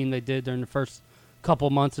like the team they did during the first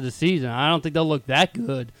couple months of the season. I don't think they'll look that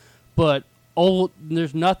good, but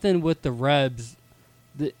there's nothing with the Rebs,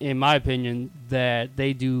 in my opinion, that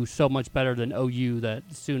they do so much better than OU that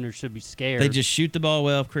the Sooners should be scared. They just shoot the ball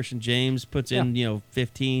well. If Christian James puts in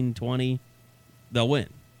 15, 20, they'll win.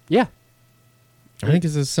 Yeah. I think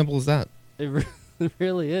it's as simple as that. It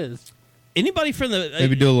really is. Anybody from the...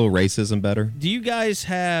 Maybe do a little racism better. Do you guys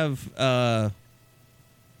have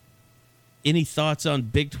any thoughts on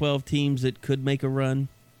Big 12 teams that could make a run?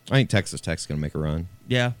 I think Texas Tech's going to make a run.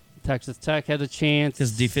 Yeah. Texas Tech had a chance.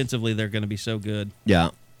 Because defensively, they're going to be so good.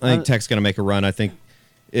 Yeah. I think Tech's going to make a run. I think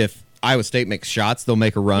if Iowa State makes shots, they'll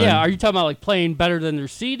make a run. Yeah, are you talking about like playing better than their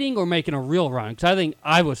seeding or making a real run? Because I think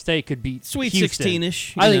Iowa State could beat Sweet Houston.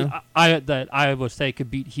 16-ish. I think that Iowa State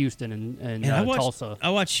could beat Houston and Tulsa.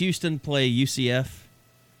 I watched Houston play UCF,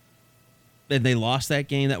 and they lost that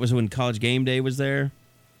game. That was when College Game Day was there.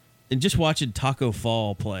 And just watching Taco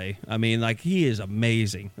Fall play, I mean, like, he is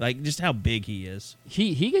amazing. Like, just how big he is.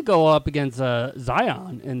 He could go up against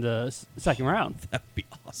Zion in the second round. That would be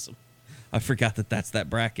awesome. I forgot that's that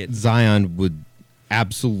bracket. Zion would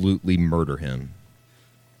absolutely murder him.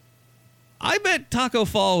 I bet Taco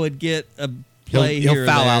Fall would get a play He'll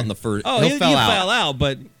foul out in the first. Oh, he'll foul out,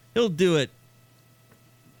 but he'll do it.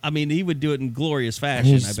 I mean, he would do it in glorious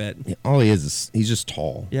fashion, I bet. All he is he's just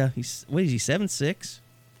tall. Yeah, what is he, 7'6"?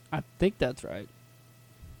 I think that's right.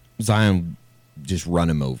 Zion just run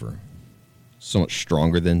him over. So much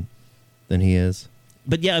stronger than he is.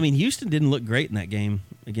 But yeah, I mean, Houston didn't look great in that game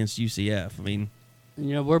against UCF. I mean,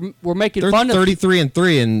 we're making they're fun of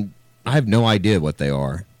 33-3, and I have no idea what they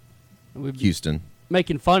are. Houston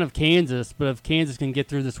making fun of Kansas, but if Kansas can get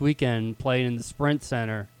through this weekend playing in the Sprint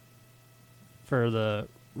Center for the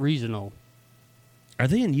regional. Are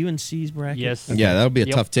they in UNC's bracket? Yes. Yeah, that'll be a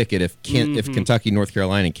tough ticket if Kentucky, North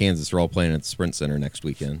Carolina, and Kansas are all playing at the Sprint Center next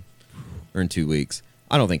weekend or in 2 weeks.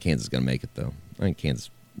 I don't think Kansas is going to make it, though. I think Kansas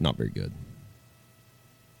not very good.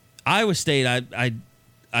 Iowa State,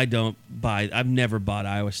 I don't buy. I've never bought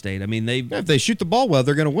Iowa State. I mean, if they shoot the ball well,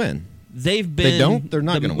 they're going to win. They've been they're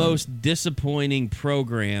not the going to win. most disappointing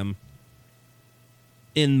program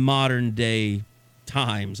in modern day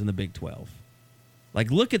times in the Big 12. Like,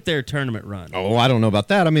 look at their tournament run. Oh, I don't know about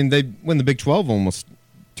that. I mean, they win the Big 12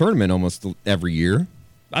 tournament almost every year.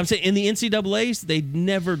 I'm saying in the NCAAs, they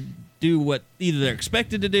never do what either they're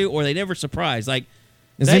expected to do or they never surprise. Like,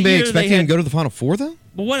 is anybody expecting them to go to the Final Four, though?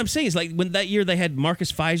 But what I'm saying is, like, when that year they had Marcus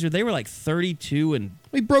Pfizer, they were like 32 and...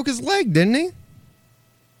 He broke his leg, didn't he?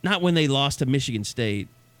 Not when they lost to Michigan State.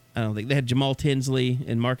 I don't think. They had Jamal Tinsley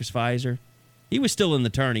and Marcus Pfizer. He was still in the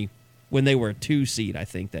tourney when they were a 2 seed, I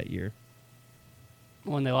think, that year.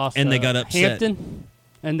 When they lost and they got upset. Hampton,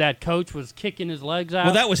 and that coach was kicking his legs out.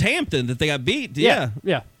 Well, that was Hampton that they got beat. Yeah.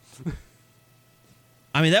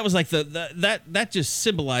 I mean, that was like that just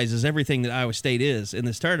symbolizes everything that Iowa State is in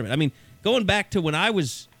this tournament. I mean, going back to when I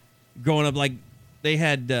was growing up, like they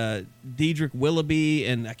had Dedrick Willoughby,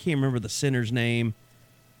 and I can't remember the center's name,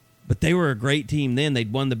 but they were a great team then.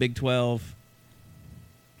 They'd won the Big 12.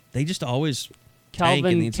 They just always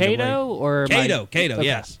Calvin Cato or Cato, okay.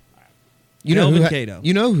 yes. You know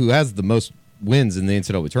who has the most wins in the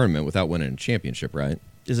NCAA tournament without winning a championship, right?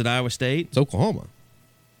 Is it Iowa State? It's Oklahoma.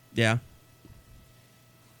 Yeah.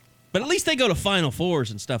 But at least they go to Final Fours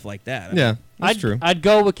and stuff like that. Yeah, that's true. I'd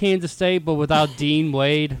go with Kansas State, but without Dean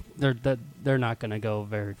Wade, they're not going to go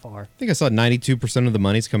very far. I think I saw 92% of the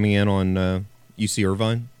money's coming in on UC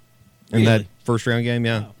Irvine in that first round game.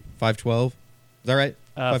 Yeah, 5-12. Is that right?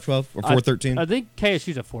 5-12 or 4-13? I think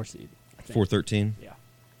KSU's a 4 seed. 4-13. Yeah.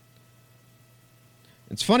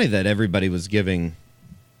 It's funny that everybody was giving.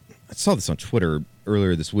 I saw this on Twitter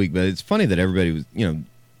earlier this week, but it's funny that everybody was,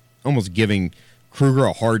 almost giving Kruger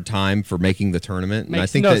a hard time for making the tournament. Makes and I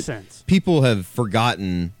think no that sense. People have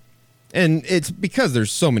forgotten, and it's because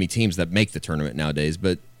there's so many teams that make the tournament nowadays,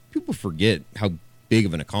 but people forget how big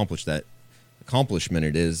of an accomplishment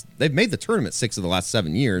it is. They've made the tournament 6 of the last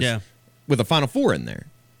 7 years with a Final Four in there.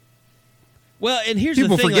 Well, and here's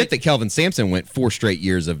People the thing. forget that Kelvin Sampson went 4 straight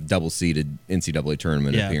years of double-seeded NCAA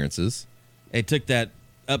tournament Yeah. appearances. It took that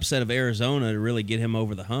upset of Arizona to really get him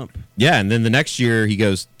over the hump. Yeah, and then the next year he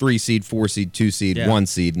goes 3 seed, 4 seed, 2 seed, Yeah. 1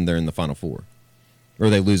 seed, and they're in the Final Four. Or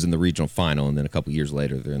they lose in the regional final, and then a couple years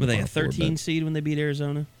later they're in Were the they Final a Four. 13 seed when they beat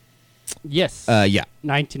Arizona? Yes. Yeah.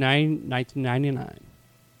 1999.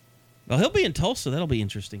 Well, he'll be in Tulsa. That'll be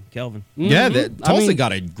interesting, Kelvin. Yeah, Mhm. Tulsa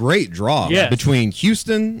got a great draw Yes. between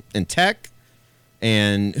Houston and Tech,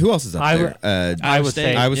 and who else is up there? Iowa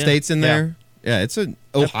State. Iowa Yeah. State's in Yeah. there. Yeah, it's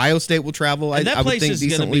Ohio State will travel. And that I would place think is going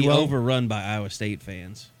to decently be well. overrun by Iowa State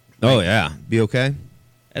fans. Oh yeah, be okay.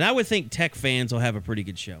 And I would think Tech fans will have a pretty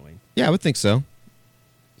good showing. Yeah, I would think so.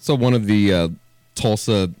 So one of the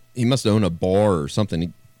Tulsa, he must own a bar or something.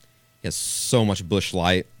 He has so much Busch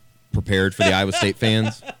Light prepared for the Iowa State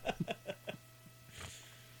fans.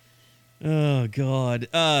 Oh, God.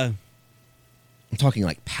 I'm talking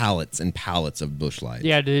like pallets and pallets of Busch Light.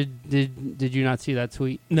 Yeah, did you not see that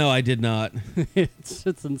tweet? No, I did not. it's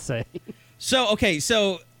insane. So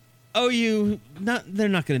OU, they're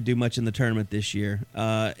not going to do much in the tournament this year.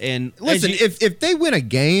 And Listen, if they win a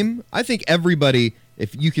game, I think everybody,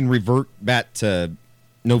 if you can revert back to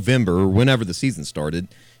November or whenever the season started,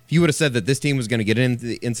 if you would have said that this team was going to get into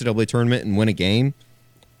the NCAA tournament and win a game,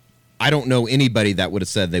 I don't know anybody that would have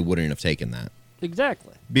said they wouldn't have taken that.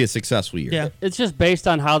 Exactly. Be a successful year. Yeah. It's just based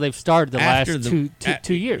on how they've started the after last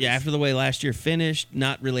two years. Yeah, after the way last year finished,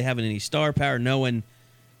 not really having any star power, knowing,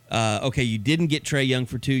 okay, you didn't get Trae Young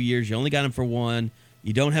for 2 years. You only got him for 1.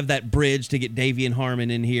 You don't have that bridge to get Davian Harmon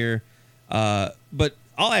in here. But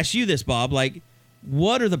I'll ask you this, Bob. Like,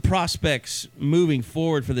 what are the prospects moving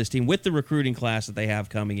forward for this team with the recruiting class that they have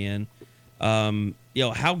coming in?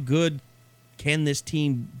 How good can this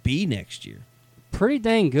team be next year? Pretty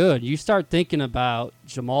dang good. You start thinking about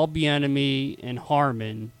Jamal Bieniemy and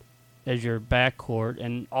Harmon as your backcourt,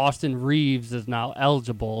 and Austin Reeves is now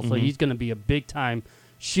eligible, so he's going to be a big-time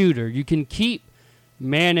shooter. You can keep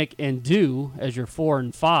Manick and Dew as your 4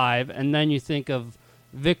 and 5, and then you think of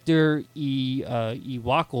Victor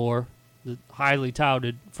Iwakor, the highly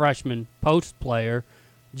touted freshman post player,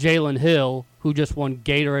 Jalen Hill, who just won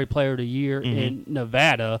Gatorade Player of the Year in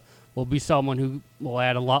Nevada, will be someone who will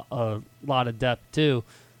add a lot of depth too.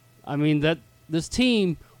 I mean, that this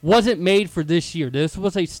team wasn't made for this year. This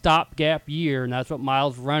was a stopgap year, and that's what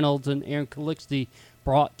Miles Reynolds and Aaron Calixte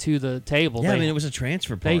brought to the table. Yeah, it was a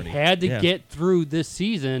transfer party. They had to get through this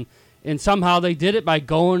season, and somehow they did it by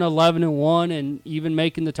going 11-1 and even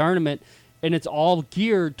making the tournament. And it's all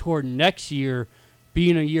geared toward next year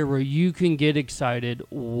being a year where you can get excited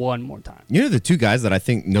one more time. You know, the two guys that I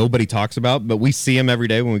think nobody talks about, but we see him every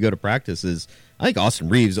day when we go to practice is, I think Austin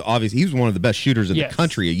Reeves, obviously, he was one of the best shooters in the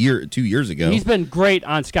country 2 years ago. He's been great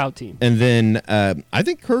on scout team. And then I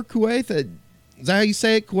think Kirk Kuath, is that how you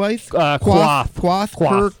say it, Kuath? Quath.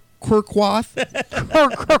 Kirk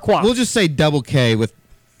Quath. We'll just say double K with,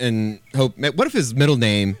 and hope. What if his middle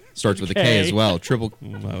name starts with a K as well? Triple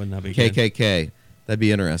That would not be KKK. That'd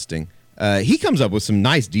be interesting. He comes up with some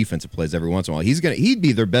nice defensive plays every once in a while. He'd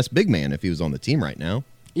be their best big man if he was on the team right now.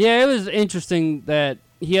 Yeah, it was interesting that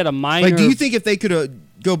he had a minor. Like, do you think if they could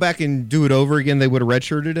go back and do it over again, they would have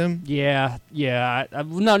redshirted him? Yeah.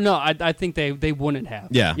 I think they wouldn't have.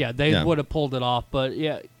 Yeah. They would have pulled it off. But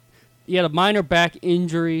yeah, he had a minor back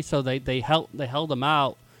injury, so they held him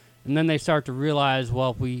out, and then they start to realize,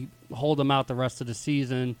 well, if we hold him out the rest of the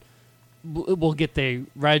season, we'll get the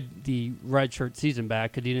red shirt season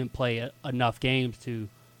back because he didn't play enough games to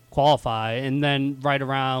qualify. And then right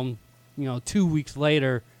around 2 weeks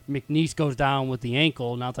later, McNeese goes down with the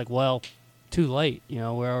ankle. Now it's like, well, too late. We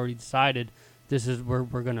already decided this is where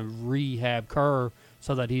we're going to rehab Kerr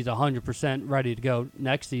so that he's 100% ready to go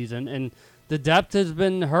next season. And the depth has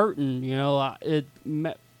been hurting.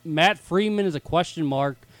 Matt Freeman is a question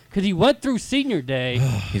mark because he went through senior day.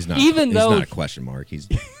 He's not a question mark. He's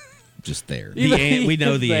just there. We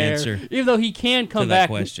know the answer. Even though he can come that back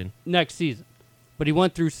question. next season. But he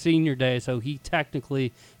went through senior day, so he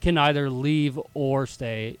technically can either leave or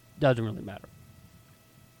stay. Doesn't really matter.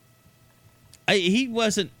 He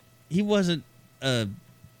wasn't. I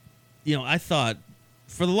thought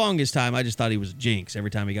for the longest time, I just thought he was a jinx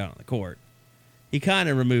every time he got on the court. He kind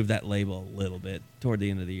of removed that label a little bit toward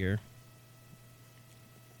the end of the year.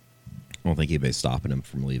 I don't think anybody's stopping him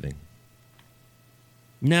from leaving.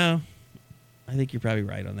 No, I think you're probably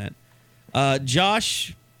right on that.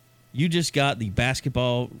 Josh, you just got the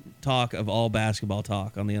basketball talk of all basketball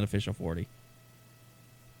talk on the Unofficial 40.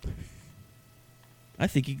 I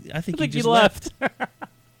think he just left.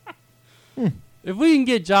 If we can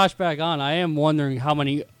get Josh back on, I am wondering how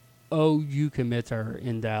many OU commits are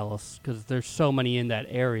in Dallas? Because there's so many in that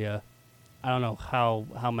area. I don't know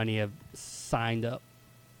how many have signed up.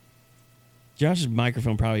 Josh's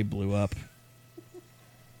microphone probably blew up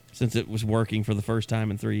since it was working for the first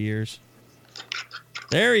time in 3 years.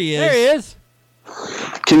 There he is. There he is.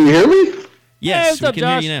 Can you hear me? Yes, hey, we can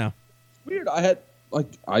Josh? hear you now. Weird.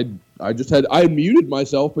 I muted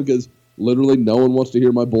myself because literally no one wants to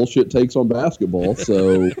hear my bullshit takes on basketball.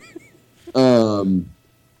 So, and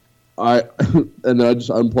then I just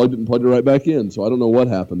unplugged it and plugged it right back in. So I don't know what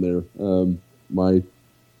happened there. My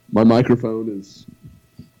microphone is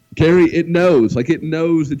Carrie. It knows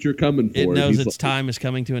that you're coming for it. It knows He's its time is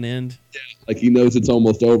coming to an end. Like he knows it's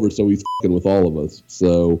almost over, so he's fucking with all of us.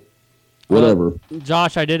 So, whatever.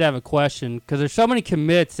 Josh, I did have a question because there's so many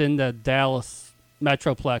commits in the Dallas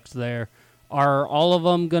Metroplex there. Are all of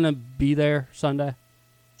them going to be there Sunday?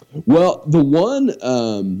 Well, the one,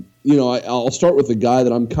 I'll start with the guy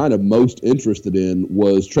that I'm kind of most interested in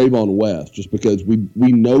was Trayvon West, just because we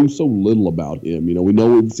know so little about him. You know, we know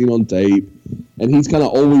what we've seen on tape, and he's kind of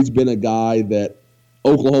always been a guy that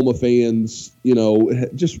Oklahoma fans,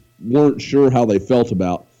 just weren't sure how they felt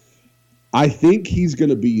about. I think he's going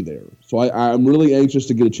to be there. So I'm really anxious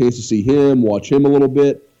to get a chance to see him, watch him a little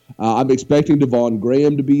bit. I'm expecting Devon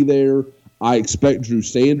Graham to be there. I expect Drew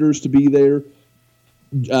Sanders to be there.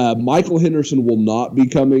 Michael Henderson will not be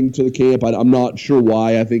coming to the camp. I'm not sure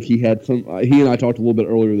why. I think he and I talked a little bit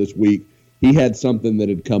earlier this week. He had something that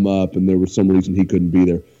had come up, and there was some reason he couldn't be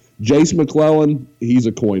there. Jace McClellan, he's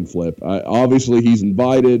a coin flip. Obviously, he's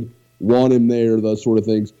invited, want him there, those sort of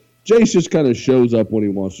things. Jace just kind of shows up when he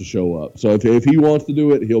wants to show up. So if he wants to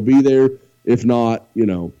do it, he'll be there. If not,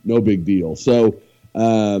 no big deal. So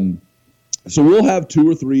we'll have 2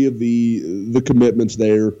 or 3 of the commitments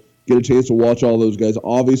there. Get a chance to watch all those guys.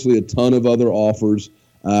 Obviously, a ton of other offers.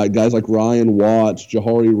 Guys like Ryan Watts,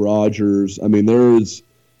 Jahari Rogers. I mean,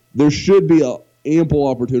 there should be an ample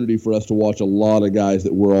opportunity for us to watch a lot of guys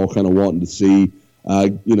that we're all kind of wanting to see.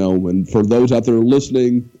 And for those out there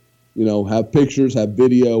listening, have pictures, have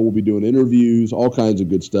video. We'll be doing interviews, all kinds of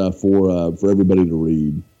good stuff for everybody to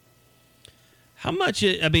read. How much?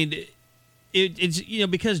 It's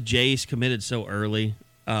because Jace committed so early.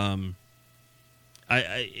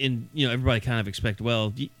 Everybody kind of expect,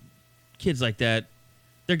 kids like that,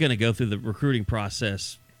 they're going to go through the recruiting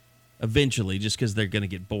process eventually just because they're going to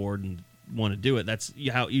get bored and want to do it. That's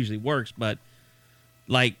how it usually works. But,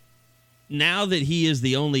 now that he is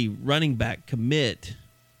the only running back commit,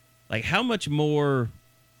 how much more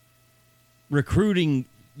recruiting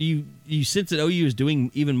you sense that OU is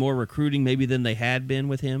doing even more recruiting maybe than they had been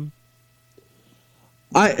with him?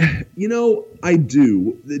 I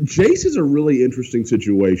do. Jace is a really interesting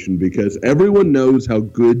situation because everyone knows how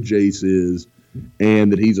good Jace is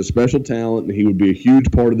and that he's a special talent and he would be a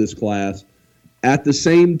huge part of this class. At the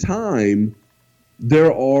same time,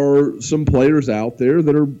 there are some players out there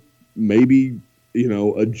that are maybe,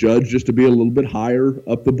 adjudged just to be a little bit higher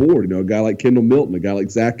up the board. A guy like Kendall Milton, a guy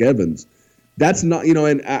like Zach Evans. That's not,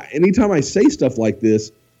 and anytime I say stuff like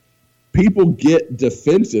this, people get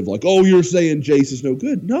defensive, like, oh, you're saying Jace is no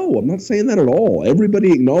good. No, I'm not saying that at all.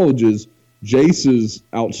 Everybody acknowledges Jace is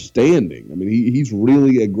outstanding. I mean, he's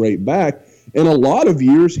really a great back. In a lot of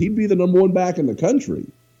years, he'd be the number 1 back in the country.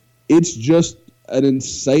 It's just an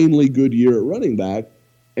insanely good year at running back.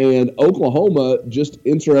 And Oklahoma, just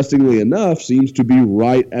interestingly enough, seems to be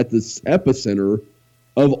right at the epicenter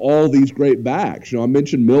of all these great backs. I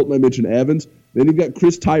mentioned Milton, I mentioned Evans. Then you've got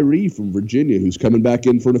Chris Tyree from Virginia, who's coming back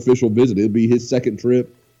in for an official visit. It'll be his second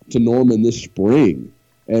trip to Norman this spring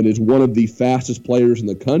and is one of the fastest players in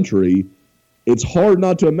the country. It's hard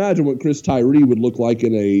not to imagine what Chris Tyree would look like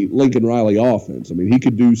in a Lincoln Riley offense. I mean, he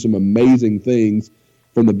could do some amazing things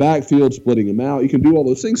from the backfield, splitting him out. You can do all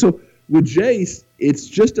those things. So with Jace, it's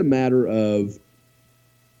just a matter of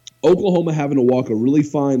Oklahoma having to walk a really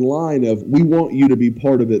fine line of we want you to be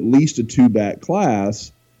part of at least a 2-back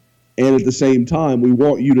class. And at the same time, we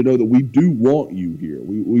want you to know that we do want you here.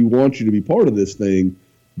 We want you to be part of this thing,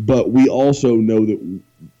 but we also know that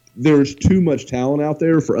there's too much talent out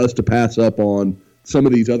there for us to pass up on some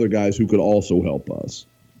of these other guys who could also help us.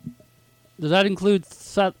 Does that include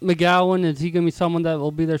Seth McGowan? Is he going to be someone that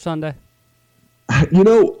will be there Sunday? I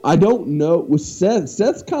don't know. With Seth's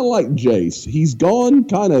kind of like Jace. He's gone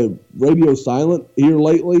kind of radio silent here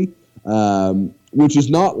lately. Which is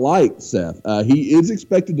not like Seth. He is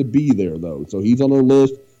expected to be there, though. So he's on our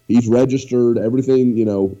list. He's registered. Everything,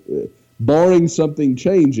 barring something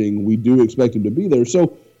changing, we do expect him to be there.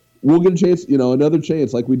 So we'll get a chance, another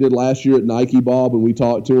chance like we did last year at Nike, Bob, when we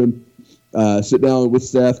talked to him, sit down with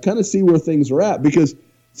Seth, kind of see where things are at. Because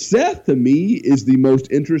Seth, to me, is the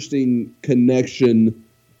most interesting connection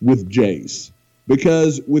with Jace.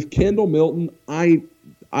 Because with Kendall Milton, I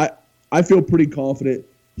feel pretty confident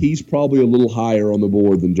he's probably a little higher on the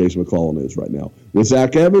board than Jason McClellan is right now. With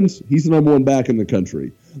Zach Evans, he's the number one back in the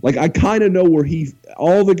country. Like, I kind of know where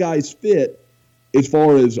all the guys fit as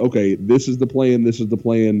far as, okay, this is the plan,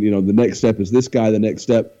 the next step is this guy, the next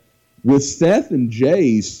step. With Seth and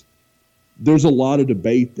Jace, there's a lot of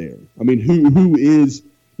debate there. I mean, who is,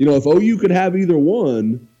 if OU could have either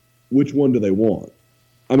one, which one do they want?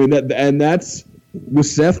 I mean, that's with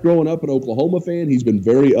Seth growing up an Oklahoma fan, he's been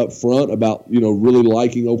very upfront about, really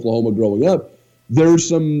liking Oklahoma growing up. There's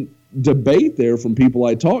some debate there from people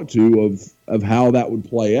I talk to of how that would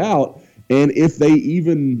play out. And if they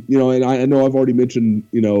even, and I know I've already mentioned,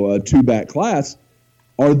 a two-back class,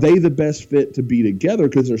 are they the best fit to be together?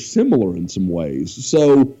 Because they're similar in some ways.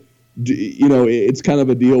 So, it's kind of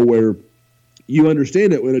a deal where you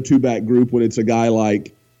understand it in a two-back group when it's a guy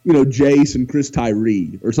like, Jace and Chris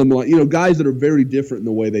Tyree or something like, guys that are very different in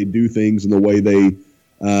the way they do things and the way they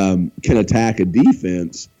can attack a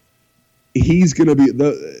defense. He's going to be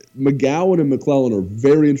McGowan and McClellan are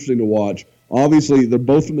very interesting to watch. Obviously, they're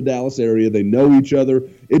both from the Dallas area. They know each other.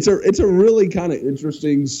 It's a really kind of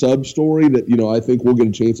interesting sub-story that, I think we'll get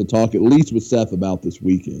a chance to talk at least with Seth about this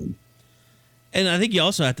weekend. And I think you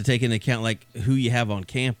also have to take into account like who you have on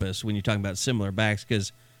campus when you're talking about similar backs,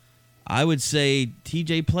 because I would say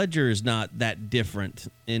TJ Pledger is not that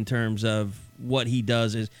different in terms of what he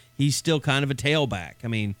does. He's still kind of a tailback. I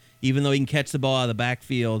mean, even though he can catch the ball out of the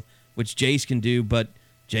backfield, which Jace can do, but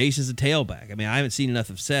Jace is a tailback. I mean, I haven't seen enough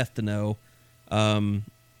of Seth to know,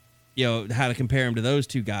 how to compare him to those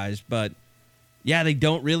two guys. But yeah, they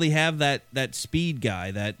don't really have that speed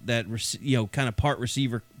guy, that kind of part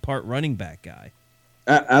receiver, part running back guy.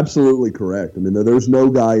 Absolutely correct. I mean, there's no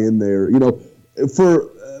guy in there.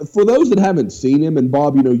 For those that haven't seen him, and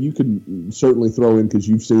Bob, you can certainly throw in because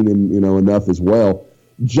you've seen him, enough as well.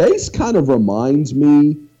 Jace kind of reminds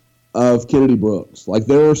me of Kennedy Brooks. Like,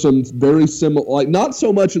 there are some very similar, like not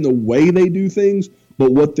so much in the way they do things,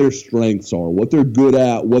 but what their strengths are, what they're good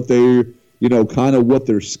at, what they're, kind of what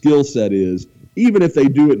their skill set is. Even if they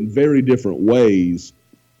do it in very different ways,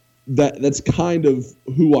 that's kind of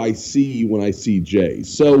who I see when I see Jace.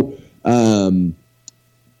 So,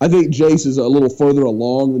 I think Jace is a little further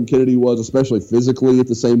along than Kennedy was, especially physically at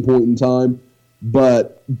the same point in time.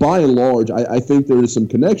 But by and large, I think there is some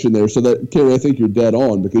connection there. So that, Kerry, I think you're dead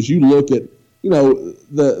on because you look at,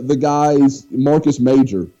 the guys, Marcus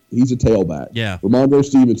Major, he's a tailback. Yeah. Ramondre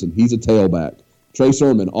Stevenson, he's a tailback. Trey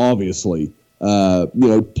Sermon, obviously.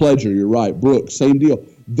 Pledger, you're right. Brooks, same deal.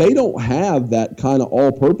 They don't have that kind of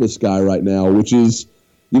all-purpose guy right now, which is,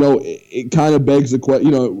 it kind of begs the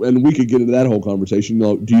question, and we could get into that whole conversation.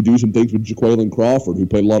 Do you do some things with Jaqualine Crawford, who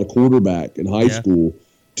played a lot of quarterback in high school,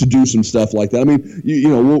 to do some stuff like that? I mean,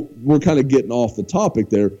 we're kind of getting off the topic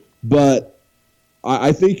there, but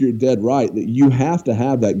I think you're dead right that you have to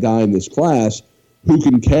have that guy in this class who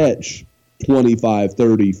can catch 25,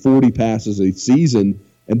 30, 40 passes a season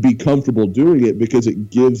and be comfortable doing it because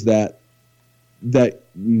it gives that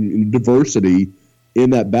diversity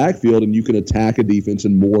in that backfield, and you can attack a defense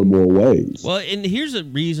in more and more ways. Well, and here's a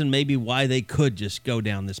reason maybe why they could just go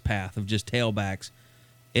down this path of just tailbacks.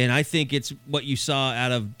 And I think it's what you saw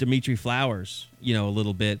out of Dimitri Flowers, a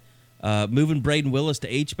little bit. Moving Braden Willis to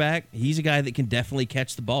H-back, he's a guy that can definitely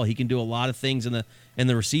catch the ball. He can do a lot of things in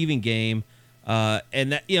the receiving game.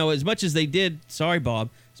 And that, as much as they did, sorry, Bob,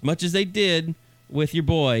 as much as they did with your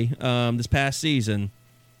boy this past season,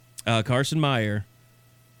 Carson Meyer,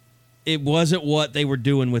 it wasn't what they were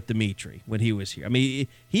doing with Dimitri when he was here. I mean,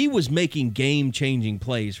 he was making game-changing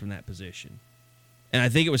plays from that position. And I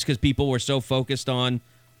think it was because people were so focused on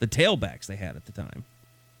the tailbacks they had at the time.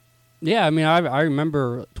 Yeah, I mean, I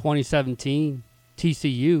remember 2017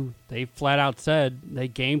 TCU, they flat out said they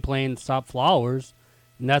game plan to stop Flowers,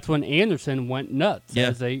 and that's when Anderson went nuts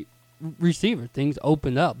as a receiver. Things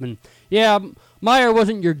opened up. And, yeah, Meyer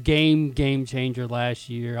wasn't your game changer last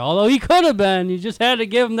year, although he could have been. You just had to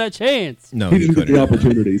give him that chance. No, he didn't get the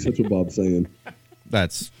opportunities. That's what Bob's saying.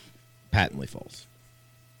 That's patently false.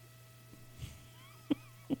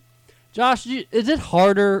 Josh, is it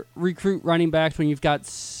harder recruit running backs when you've got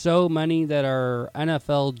so many that are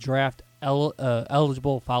NFL draft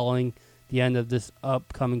eligible following the end of this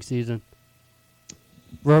upcoming season?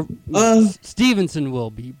 Stevenson will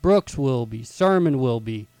be, Brooks will be, Sermon will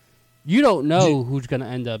be. You don't know who's going to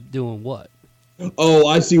end up doing what. Oh,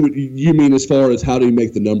 I see what you mean as far as how do you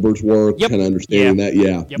make the numbers work, kind of understanding that.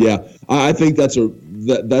 Yeah. I think that's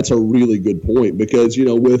a really good point because,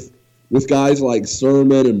 with guys like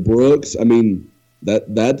Sermon and Brooks, I mean,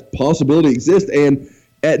 That possibility exists, and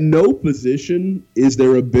at no position is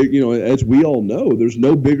there a big, as we all know, there's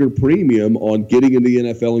no bigger premium on getting in the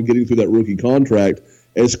NFL and getting through that rookie contract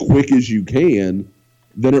as quick as you can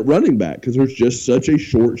than at running back, because there's just such a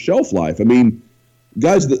short shelf life. I mean,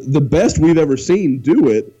 guys, the best we've ever seen do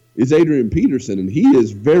it is Adrian Peterson, and he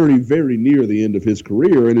is very, very near the end of his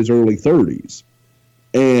career in his early 30s.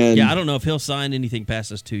 And yeah, I don't know if he'll sign anything past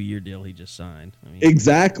this 2-year deal he just signed.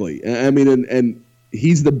 Exactly. I mean, and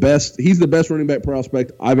he's the best running back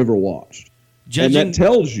prospect I've ever watched. And that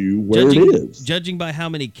tells you where it is. Judging by how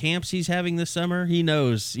many camps he's having this summer, he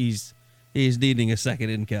knows he's needing a second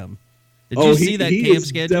income. Did you see that camp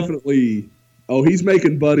schedule? Definitely. Oh, he's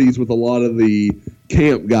making buddies with a lot of the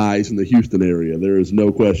camp guys in the Houston area. There is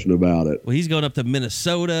no question about it. Well, he's going up to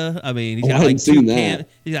Minnesota. I mean, he's I got hadn't seen that.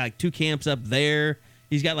 He's got like 2 camps up there.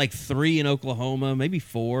 He's got like 3 in Oklahoma, maybe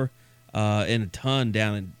 4, and a ton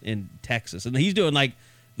down in Texas. And he's doing like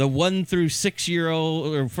the 1 through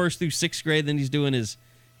 6-year-old or 1st through 6th grade. Then he's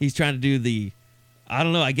trying to do the, I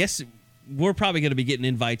don't know, I guess we're probably going to be getting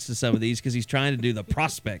invites to some of these because he's trying to do the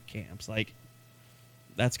prospect camps. Like,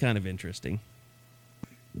 that's kind of interesting.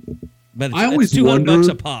 But it's $200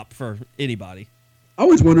 a pop for anybody. I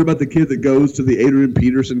always wonder about the kid that goes to the Adrian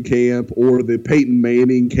Peterson camp or the Peyton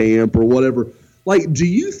Manning camp or whatever. Like, do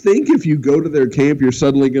you think if you go to their camp, you're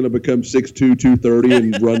suddenly going to become 6'2", 230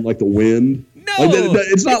 and run like the wind? No.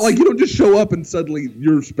 It's not like you don't just show up and suddenly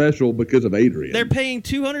you're special because of Adrian. They're paying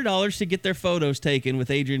 $200 to get their photos taken with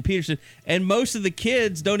Adrian Peterson, and most of the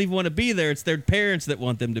kids don't even want to be there. It's their parents that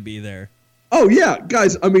want them to be there. Oh, yeah.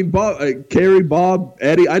 Guys, I mean, Carrie, Bob,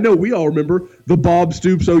 Eddie, I know we all remember the Bob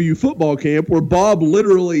Stoops OU football camp where Bob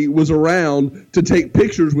literally was around to take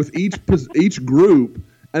pictures with each group,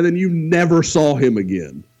 and then you never saw him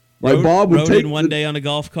again. Like Bob would rode in one day on a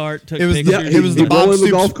golf cart, took pictures. It was the Bob Stoops, in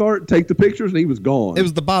the golf cart, take the pictures, and he was gone. It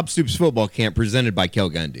was the Bob Stoops football camp presented by Kel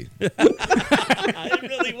Gundy. It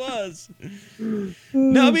really was.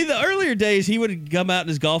 No, I mean, the earlier days, he would come out in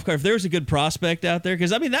his golf cart if there was a good prospect out there.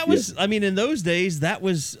 Because, I mean, that was, I mean, in those days, that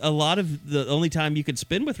was a lot of the only time you could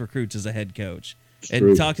spend with recruits as a head coach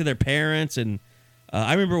and talk to their parents. And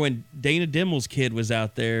I remember when Dana Dimel's kid was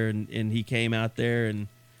out there and he came out there and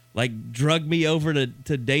like drugged me over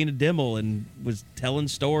to Dana Dimel and was telling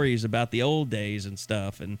stories about the old days and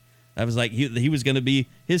stuff. And I was like, he was going to be,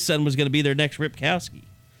 his son was going to be their next Ripkowski.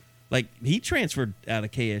 Like, he transferred out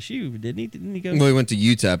of KSU, didn't he? Didn't he go? Well, he went to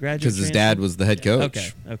UTEP because his dad was the head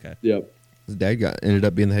coach. Okay. Yep. His dad ended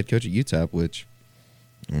up being the head coach at UTEP, which,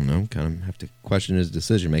 I don't know, kind of have to question his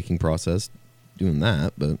decision-making process doing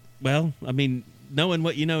that. But well, I mean, knowing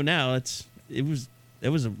what you know now, it was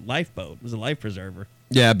a lifeboat. It was a life preserver.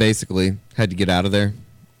 Yeah, basically. Had to get out of there.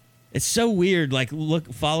 It's so weird, like,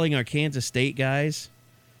 following our Kansas State guys,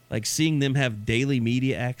 like, seeing them have daily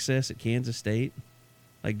media access at Kansas State.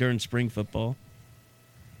 Like during spring football.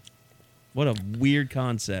 What a weird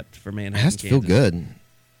concept for Manhattan, It has to feel good.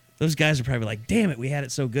 Those guys are probably like, damn it, we had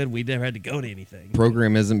it so good we never had to go to anything.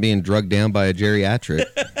 Program isn't being drugged down by a geriatric.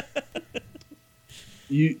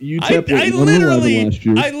 I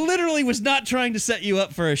literally was not trying to set you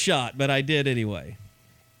up for a shot, but I did anyway.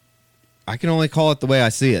 I can only call it the way I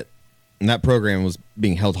see it. And that program was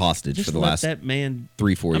being held hostage for the last that man,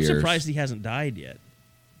 3-4 years. I'm surprised he hasn't died yet.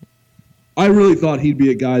 I really thought he'd be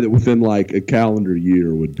a guy that within like a calendar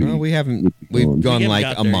year would be. Well, we haven't. We've gone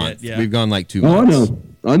like a month. Yet, yeah. We've gone like 2 months.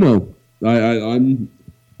 I know. I'm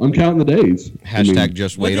counting the days. Hashtag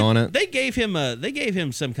just wait on it. They gave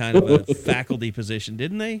him some kind of a faculty position,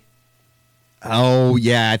 didn't they? Oh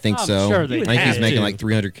yeah, I think so. Sure I think he's making like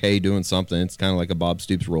 $300K doing something. It's kind of like a Bob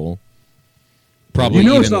Stoops role. Probably. You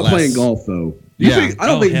know, even it's not less. playing golf though. I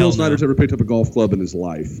don't think Bill Snyder's ever picked up a golf club in his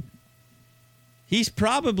life. He's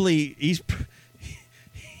probably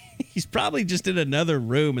just in another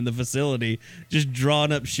room in the facility, just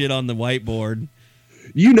drawing up shit on the whiteboard.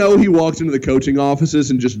 You know, he walks into the coaching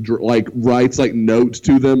offices and just like writes like notes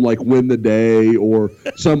to them, like win the day or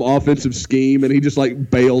some offensive scheme, and he just like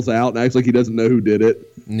bails out and acts like he doesn't know who did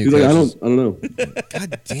it. He's like, I don't know.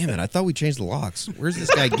 God damn it! I thought we changed the locks. Where's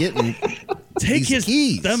this guy getting? Take his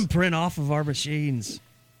keys? thumbprint off of our machines.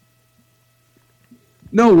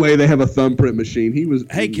 No way they have a thumbprint machine. He was.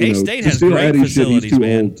 Hey, K-State has great facilities, he's too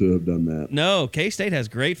man. old to have done that. No, K-State has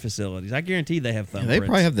great facilities. I guarantee they have thumbprints. They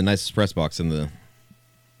probably have the nicest press box in the.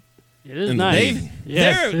 It is nice.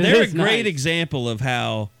 They're a great example of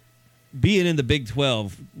how being in the Big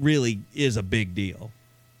 12 really is a big deal.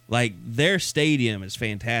 Like, their stadium is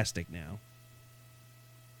fantastic now.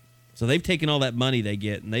 So they've taken all that money they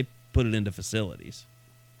get and they put it into facilities.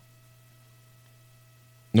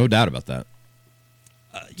 No doubt about that.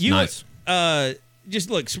 Nice. just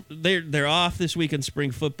look, they're off this week in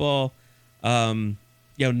spring football.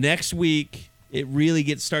 Next week it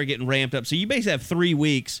really start getting ramped up. So you basically have 3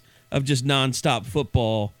 weeks of just nonstop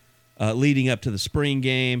football leading up to the spring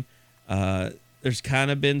game. There's kind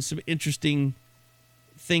of been some interesting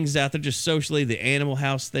things out there just socially. The Animal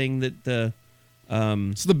House thing that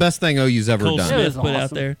it's the best thing OU's ever Cole done. Smith put out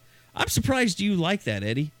there. I'm surprised you like that,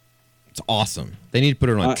 Eddie. It's awesome. They need to put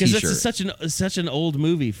it on a T-shirt. Because that's such an old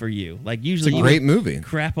movie for you. Like usually, it's a great movie.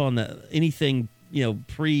 Crap on anything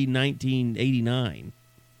pre 1989.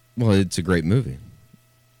 Well, it's a great movie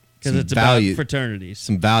because it's about fraternities.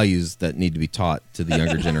 Some values that need to be taught to the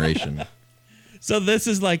younger generation. So this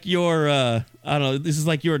is like your I don't know. This is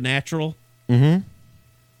like your Natural. Mm-hmm.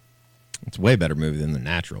 It's a way better movie than The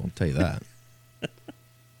Natural. I'll tell you that.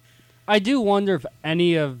 I do wonder if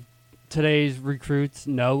any of today's recruits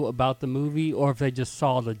know about the movie or if they just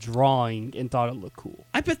saw the drawing and thought it looked cool.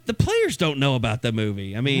 I bet the players don't know about the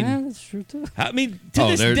movie. I mean, yeah, that's true too. I mean, to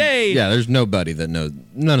this day, there's nobody that knows.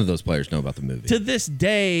 None of those players know about the movie. To this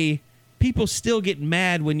day, people still get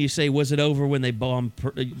mad when you say, "Was it over when they bombed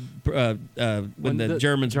when the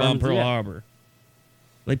Germans bombed Pearl Harbor?"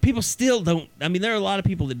 Like people still don't. I mean, there are a lot of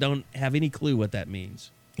people that don't have any clue what that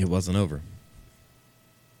means. It wasn't over.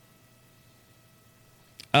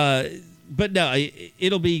 But no,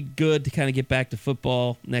 it'll be good to kind of get back to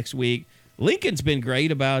football next week. Lincoln's been great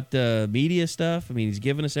about media stuff. I mean, he's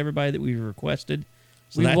given us everybody that we've requested.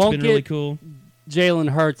 So that's been really cool. Jalen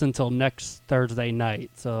Hurts until next Thursday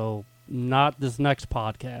night. So not this next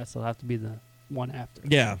podcast. It'll have to be the one after.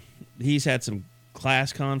 Yeah. He's had some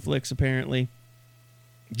class conflicts, apparently.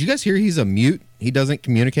 Did you guys hear he's a mute? He doesn't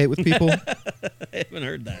communicate with people? I haven't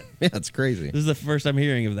heard that. Yeah, it's crazy. This is the first I'm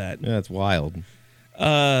hearing of that. Yeah, it's wild.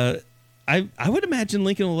 I would imagine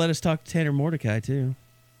Lincoln will let us talk to Tanner Mordecai, too.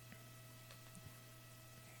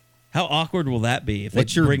 How awkward will that be if they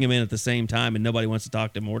bring him in at the same time and nobody wants to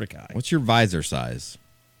talk to Mordecai? What's your visor size?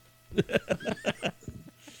 Do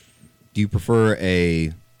you prefer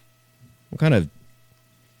what kind of...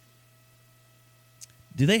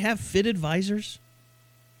 Do they have fitted visors?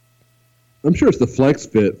 I'm sure it's the Flex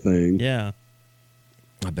Fit thing. Yeah.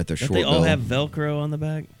 I bet they're short. They all have Velcro on the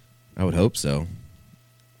back? I would hope so.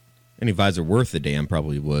 Any visor worth a damn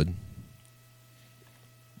probably would.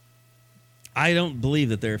 I don't believe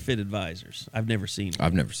that they're fitted visors. I've never seen one.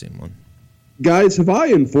 I've never seen one. Guys, have I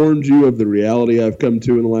informed you of the reality I've come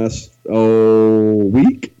to in the last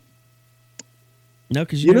week? No,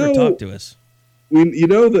 because you never talked to us. You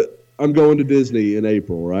know that I'm going to Disney in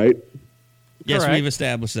April, right? Yes, Correct. We've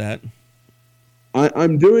established that.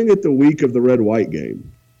 I'm doing it the week of the Red-White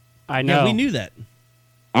game. I know. Yeah, we knew that.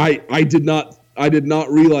 I did not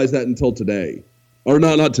realize that until today. Or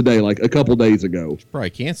not today, like a couple days ago. It's probably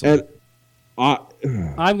canceled.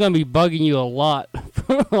 And I'm going to be bugging you a lot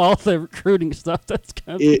for all the recruiting stuff that's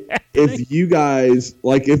going to be happening. If you guys,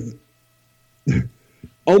 if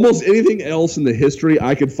almost anything else in the history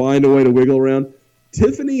I could find a way to wiggle around,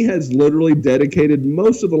 Tiffany has literally dedicated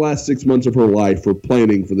most of the last 6 months of her life for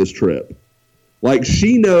planning for this trip. Like,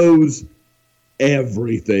 she knows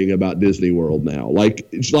everything about Disney World now.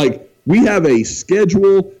 We have a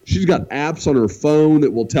schedule. She's got apps on her phone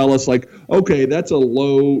that will tell us, okay, that's a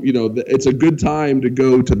low, it's a good time to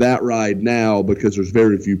go to that ride now because there's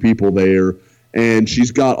very few people there. And she's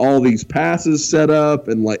got all these passes set up,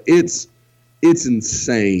 and it's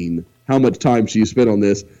insane how much time she spent on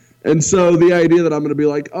this. And so the idea that I'm going to be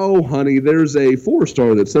like, oh, honey, there's a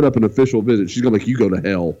 4-star that set up an official visit. She's going to you go to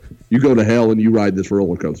hell. You go to hell and you ride this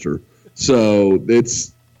roller coaster. So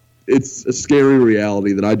it's a scary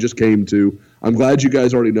reality that I just came to. I'm glad you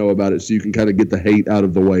guys already know about it so you can kind of get the hate out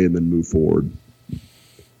of the way and then move forward.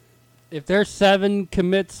 If there's 7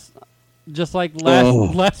 commits, just like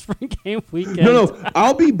last spring game weekend. No,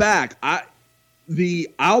 I'll be back.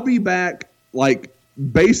 I'll be back.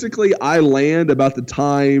 Basically, I land about the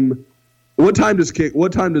time. What time does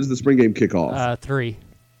the spring game kick off? 3.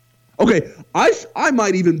 Okay, I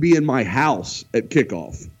might even be in my house at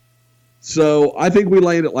kickoff. So I think we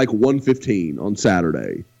land at 1:15 on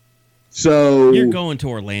Saturday. So you're going to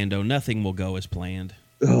Orlando. Nothing will go as planned.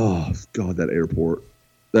 Oh God, that airport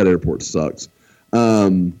sucks.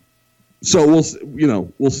 So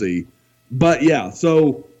we'll see. But yeah,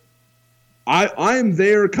 so I'm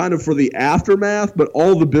there kind of for the aftermath, but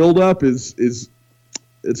all the buildup is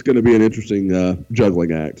it's going to be an interesting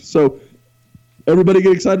juggling act. So everybody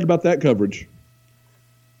get excited about that coverage.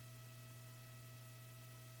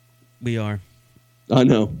 We are. I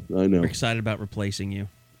know. We're excited about replacing you.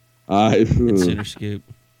 It's Sooner Scoop.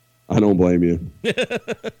 I don't blame you.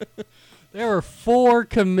 There were 4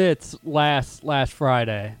 commits last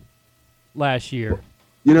Friday. last year.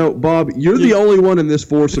 You know, Bob, you're the only one in this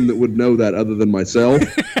foursome that would know that other than myself.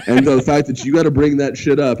 And the fact that you got to bring that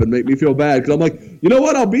shit up and make me feel bad because I'm like, you know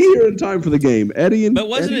what? I'll be here in time for the game. Eddie and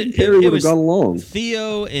Terry would have gone along.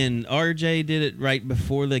 Theo and RJ did it right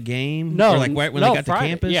before the game? No, or like right when they got Friday. to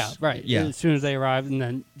campus? Yeah, right. Yeah. As soon as they arrived, and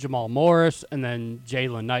then Jamal Morris, and then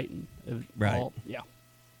Jalen Knighton. Right. Yeah.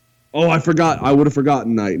 Oh, I forgot. I would have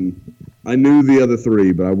forgotten Knighton. I knew the other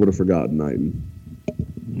three, but I would have forgotten Knighton.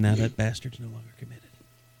 Now that bastard's no longer committed.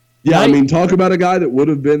 Yeah, I mean, talk about a guy that would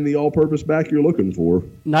have been the all-purpose back you're looking for.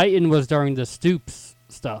 Knighton was during the Stoops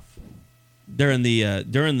stuff. During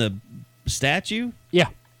the statue? Yeah.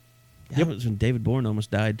 That was when David Bourne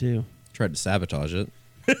almost died, too. Tried to sabotage it.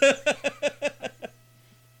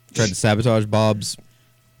 Tried to sabotage Bob's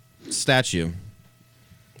statue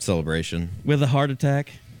celebration. With a heart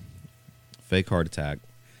attack? Fake heart attack.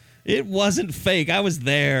 It wasn't fake. I was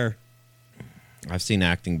there. I've seen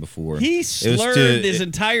acting before. He slurred his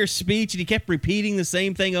entire speech, and he kept repeating the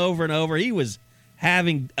same thing over and over. He was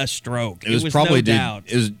having a stroke. It was probably no doubt.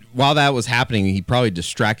 It was while that was happening. He probably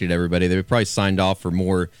distracted everybody. They probably signed off for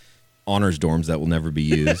more honors dorms that will never be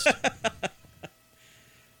used.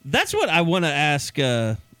 That's what I want to ask.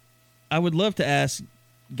 I would love to ask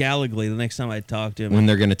Gallagly the next time I talk to him. When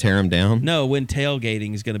they're going to tear him down? No, when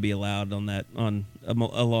tailgating is going to be allowed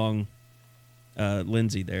along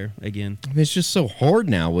Lindsay there again. I mean, it's just so hard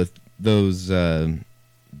now with those dumbass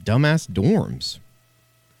dorms.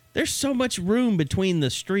 There's so much room between the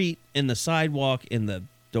street and the sidewalk in the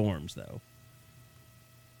dorms, though.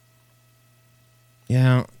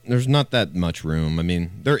 Yeah, there's not that much room. I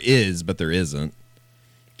mean, there is, but there isn't.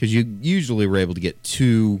 Because you usually were able to get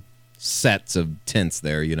 2 sets of tents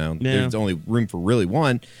there, you know. Yeah. There's only room for really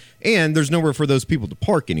one. And there's nowhere for those people to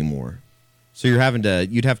park anymore. So you'd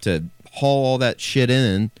have to haul all that shit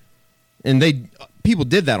in. And people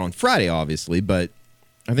did that on Friday, obviously, but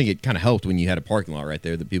I think it kind of helped when you had a parking lot right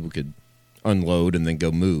there that people could unload and then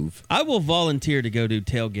go move. I will volunteer to go do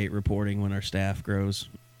tailgate reporting when our staff grows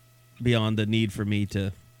beyond the need for me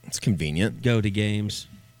to. It's convenient. Go to games.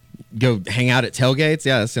 Go hang out at tailgates?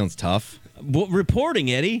 Yeah, that sounds tough. Well,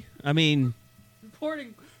 reporting, Eddie. I mean,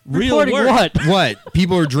 reporting work. What? What?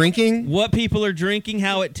 People are drinking? What people are drinking,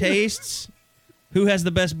 how it tastes, who has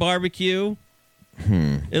the best barbecue.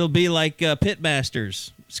 It'll be like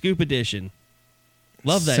Pitmasters, Scoop Edition.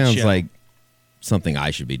 Love that Sounds show. like something I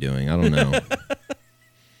should be doing. I don't know.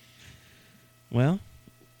 Well,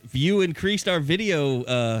 if you increased our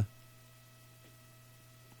video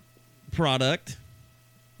product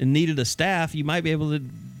and needed a staff, you might be able to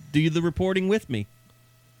do the reporting with me.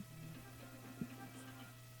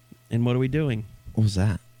 And what are we doing? What was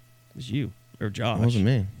that? It was you or Josh. That wasn't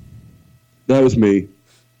me. That was me.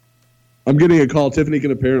 I'm getting a call. Tiffany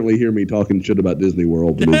can apparently hear me talking shit about Disney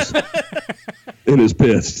World and is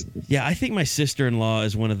pissed. Yeah, I think my sister-in-law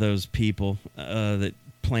is one of those people that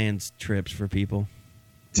plans trips for people.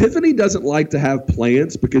 Tiffany doesn't like to have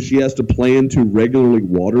plants because she has to plan to regularly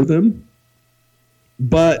water them.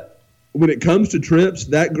 But when it comes to trips,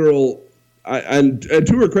 that girl, and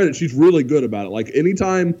to her credit, she's really good about it. Like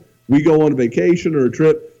anytime we go on a vacation or a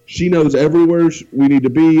trip, she knows everywhere we need to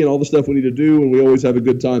be and all the stuff we need to do, and we always have a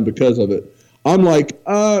good time because of it. I'm like,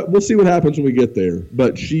 we'll see what happens when we get there.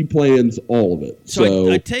 But she plans all of it.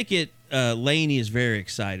 So I take it Lainey is very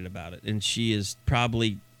excited about it, and she is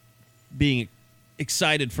probably being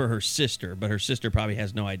excited for her sister, but her sister probably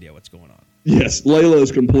has no idea what's going on. Yes, Layla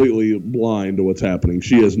is completely blind to what's happening.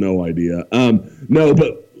 She has no idea. No,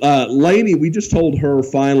 but Lainey, we just told her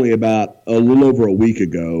finally about a little over a week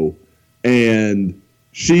ago, and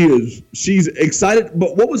she's excited.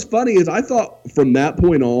 But what was funny is I thought from that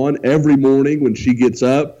point on, every morning when she gets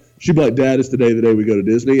up, she'd be like, "Dad, it's today the day we go to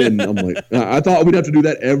Disney." And I'm like, I thought we'd have to do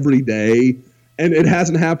that every day. And it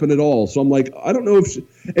hasn't happened at all. So I'm like, I don't know if she,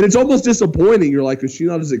 and it's almost disappointing. You're like, is she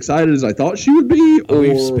not as excited as I thought she would be? Are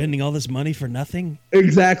we spending all this money for nothing?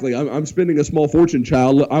 Exactly. I'm spending a small fortune,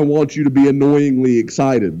 child. I want you to be annoyingly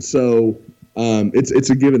excited. So it's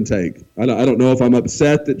a give and take. I don't know if I'm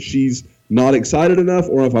upset that she's not excited enough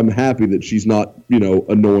or if I'm happy that she's not,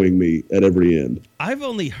 annoying me at every end. I've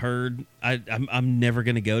only heard I'm never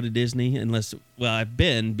going to go to Disney unless, well, I've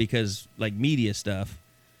been because like media stuff.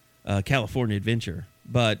 California Adventure,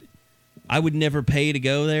 but I would never pay to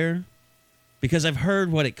go there because I've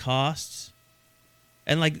heard what it costs,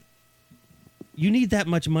 and like you need that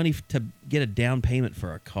much money to get a down payment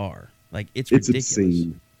for a car. Like it's ridiculous.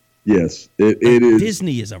 Obscene. Yes, it is.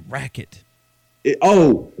 Disney is a racket.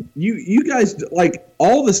 You guys like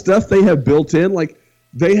all the stuff they have built in. Like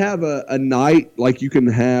They have a night, like you can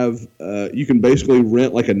basically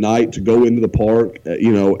rent like a night to go into the park,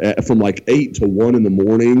 from like 8 to 1 in the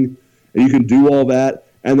morning, and you can do all that.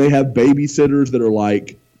 And they have babysitters that are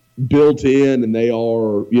like built in, and they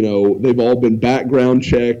are, they've all been background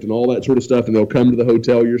checked and all that sort of stuff. And they'll come to the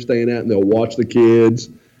hotel you're staying at, and they'll watch the kids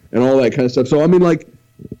and all that kind of stuff. So I mean, like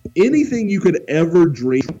anything you could ever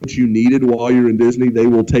dream that you needed while you're in Disney, they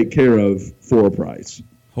will take care of for a price.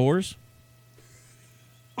 Whores?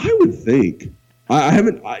 I would think. I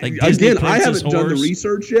haven't done the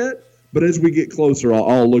research yet, but as we get closer,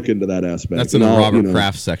 I'll look into that aspect. That's in the Robert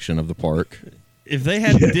Kraft section of the park. If they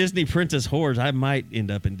had Disney Princess whores, I might end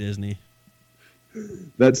up in Disney.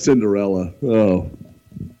 That's Cinderella. Oh.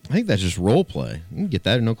 I think that's just role play. You can get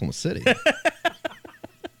that in Oklahoma City.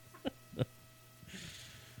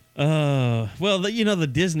 Well, the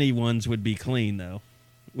Disney ones would be clean, though,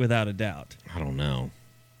 without a doubt. I don't know.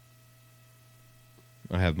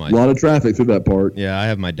 I have my a lot of traffic through that park. Yeah, I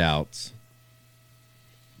have my doubts.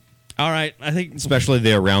 All right, I think especially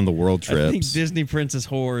the around the world trips. I think Disney Princess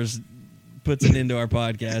Whores puts an end to our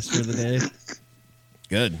podcast for the day.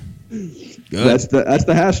 Good. That's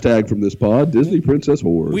the hashtag from this pod, Disney Princess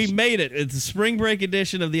Whores. We made it. It's a spring break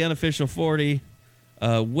edition of the Unofficial 40.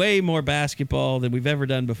 Way more basketball than we've ever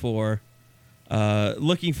done before.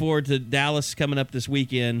 Looking forward to Dallas coming up this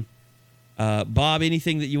weekend. Bob,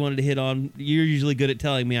 anything that you wanted to hit on? You're usually good at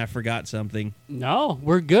telling me I forgot something. No,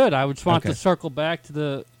 we're good. I just want to circle back to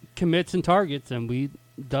the commits and targets, and we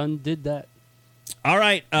did that. All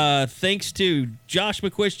right. Thanks to Josh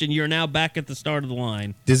McQuiston, you're now back at the start of the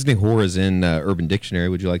line. Disney whore is in Urban Dictionary.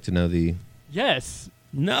 Would you like to know the... Yes.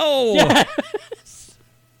 No. Yes.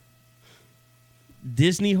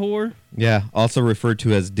 Disney whore? Yeah, also referred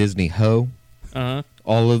to as Disney hoe. Uh-huh.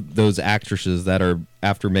 All of those actresses that are,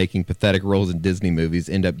 after making pathetic roles in Disney movies,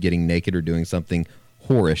 end up getting naked or doing something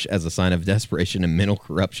whorish as a sign of desperation and mental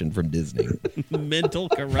corruption from Disney. Mental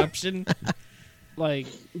corruption? Like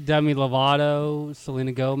Demi Lovato,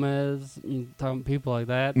 Selena Gomez, and people like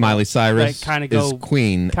that. Miley Cyrus is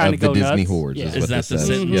queen of the Disney whores. Yeah. Is that the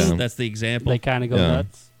sentence? Yeah. That's the example? They kind of go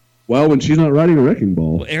nuts. Well, when she's not riding a wrecking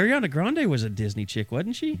ball. Well, Ariana Grande was a Disney chick,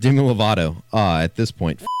 wasn't she? Demi Lovato. At this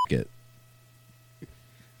point, it.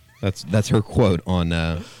 That's her quote on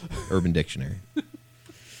Urban Dictionary.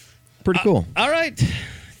 Pretty cool. All right.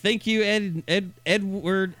 Thank you,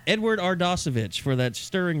 Edward Ardosovich, for that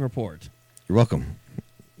stirring report. You're welcome.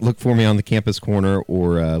 Look for me on the Campus Corner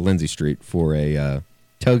or Lindsay Street for a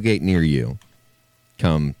tailgate near you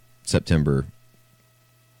come September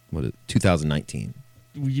 2019.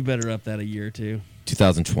 You better up that a year or two.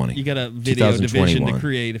 2020. You got a video division to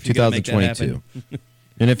create if you're going to make that happen.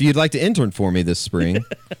 And if you'd like to intern for me this spring,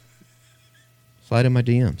 slide in my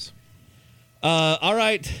DMs. All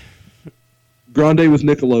right. Grande was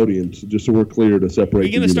Nickelodeon, so just so we're clear to separate. Are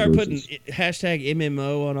you going to start putting hashtag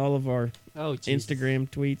MMO on all of our Instagram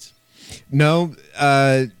tweets? No.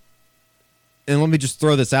 And let me just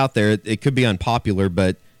throw this out there. It could be unpopular,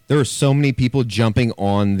 but there are so many people jumping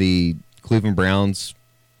on the Cleveland Browns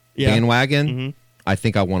bandwagon. Mm-hmm. I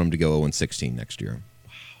think I want them to go 0-16 next year.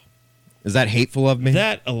 Wow. Is that hateful of me?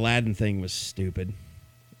 That Aladdin thing was stupid.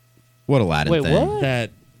 What Aladdin thing? What?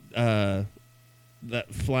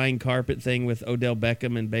 That flying carpet thing with Odell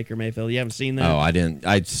Beckham and Baker Mayfield. You haven't seen that? Oh, I didn't.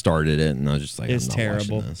 I started it, and I was just like, it's I'm not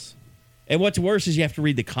terrible. watching this. And what's worse is you have to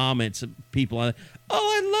read the comments of people on it. Oh,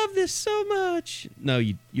 I love this so much. No,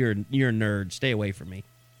 you're a nerd. Stay away from me.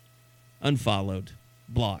 Unfollowed.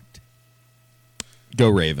 Blocked. Go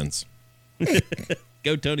Ravens.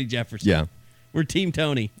 Go Tony Jefferson. Yeah. We're Team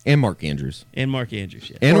Tony. And Mark Andrews. And Mark Andrews,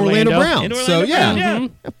 yeah. And Orlando Brown. And Orlando so, yeah. Brown, yeah.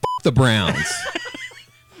 Mm-hmm. F the Browns.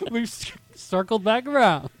 We've circled back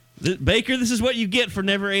around. Baker, this is what you get for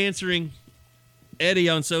never answering Eddie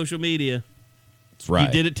on social media. That's right.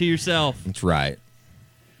 You did it to yourself. That's right.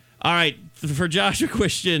 All right. For Joshua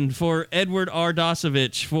Christian, for Edward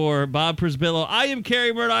Ardosovich, for Bob Prisbillo, I am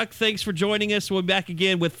Kerry Murdoch. Thanks for joining us. We'll be back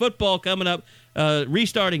again with football coming up,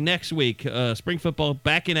 restarting next week. Spring football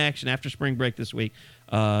back in action after spring break this week.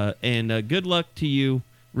 And good luck to you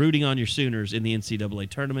rooting on your Sooners in the NCAA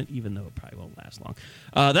tournament, even though it probably won't last long.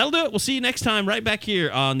 That'll do it. We'll see you next time right back here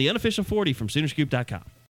on the Unofficial 40 from Soonerscoop.com.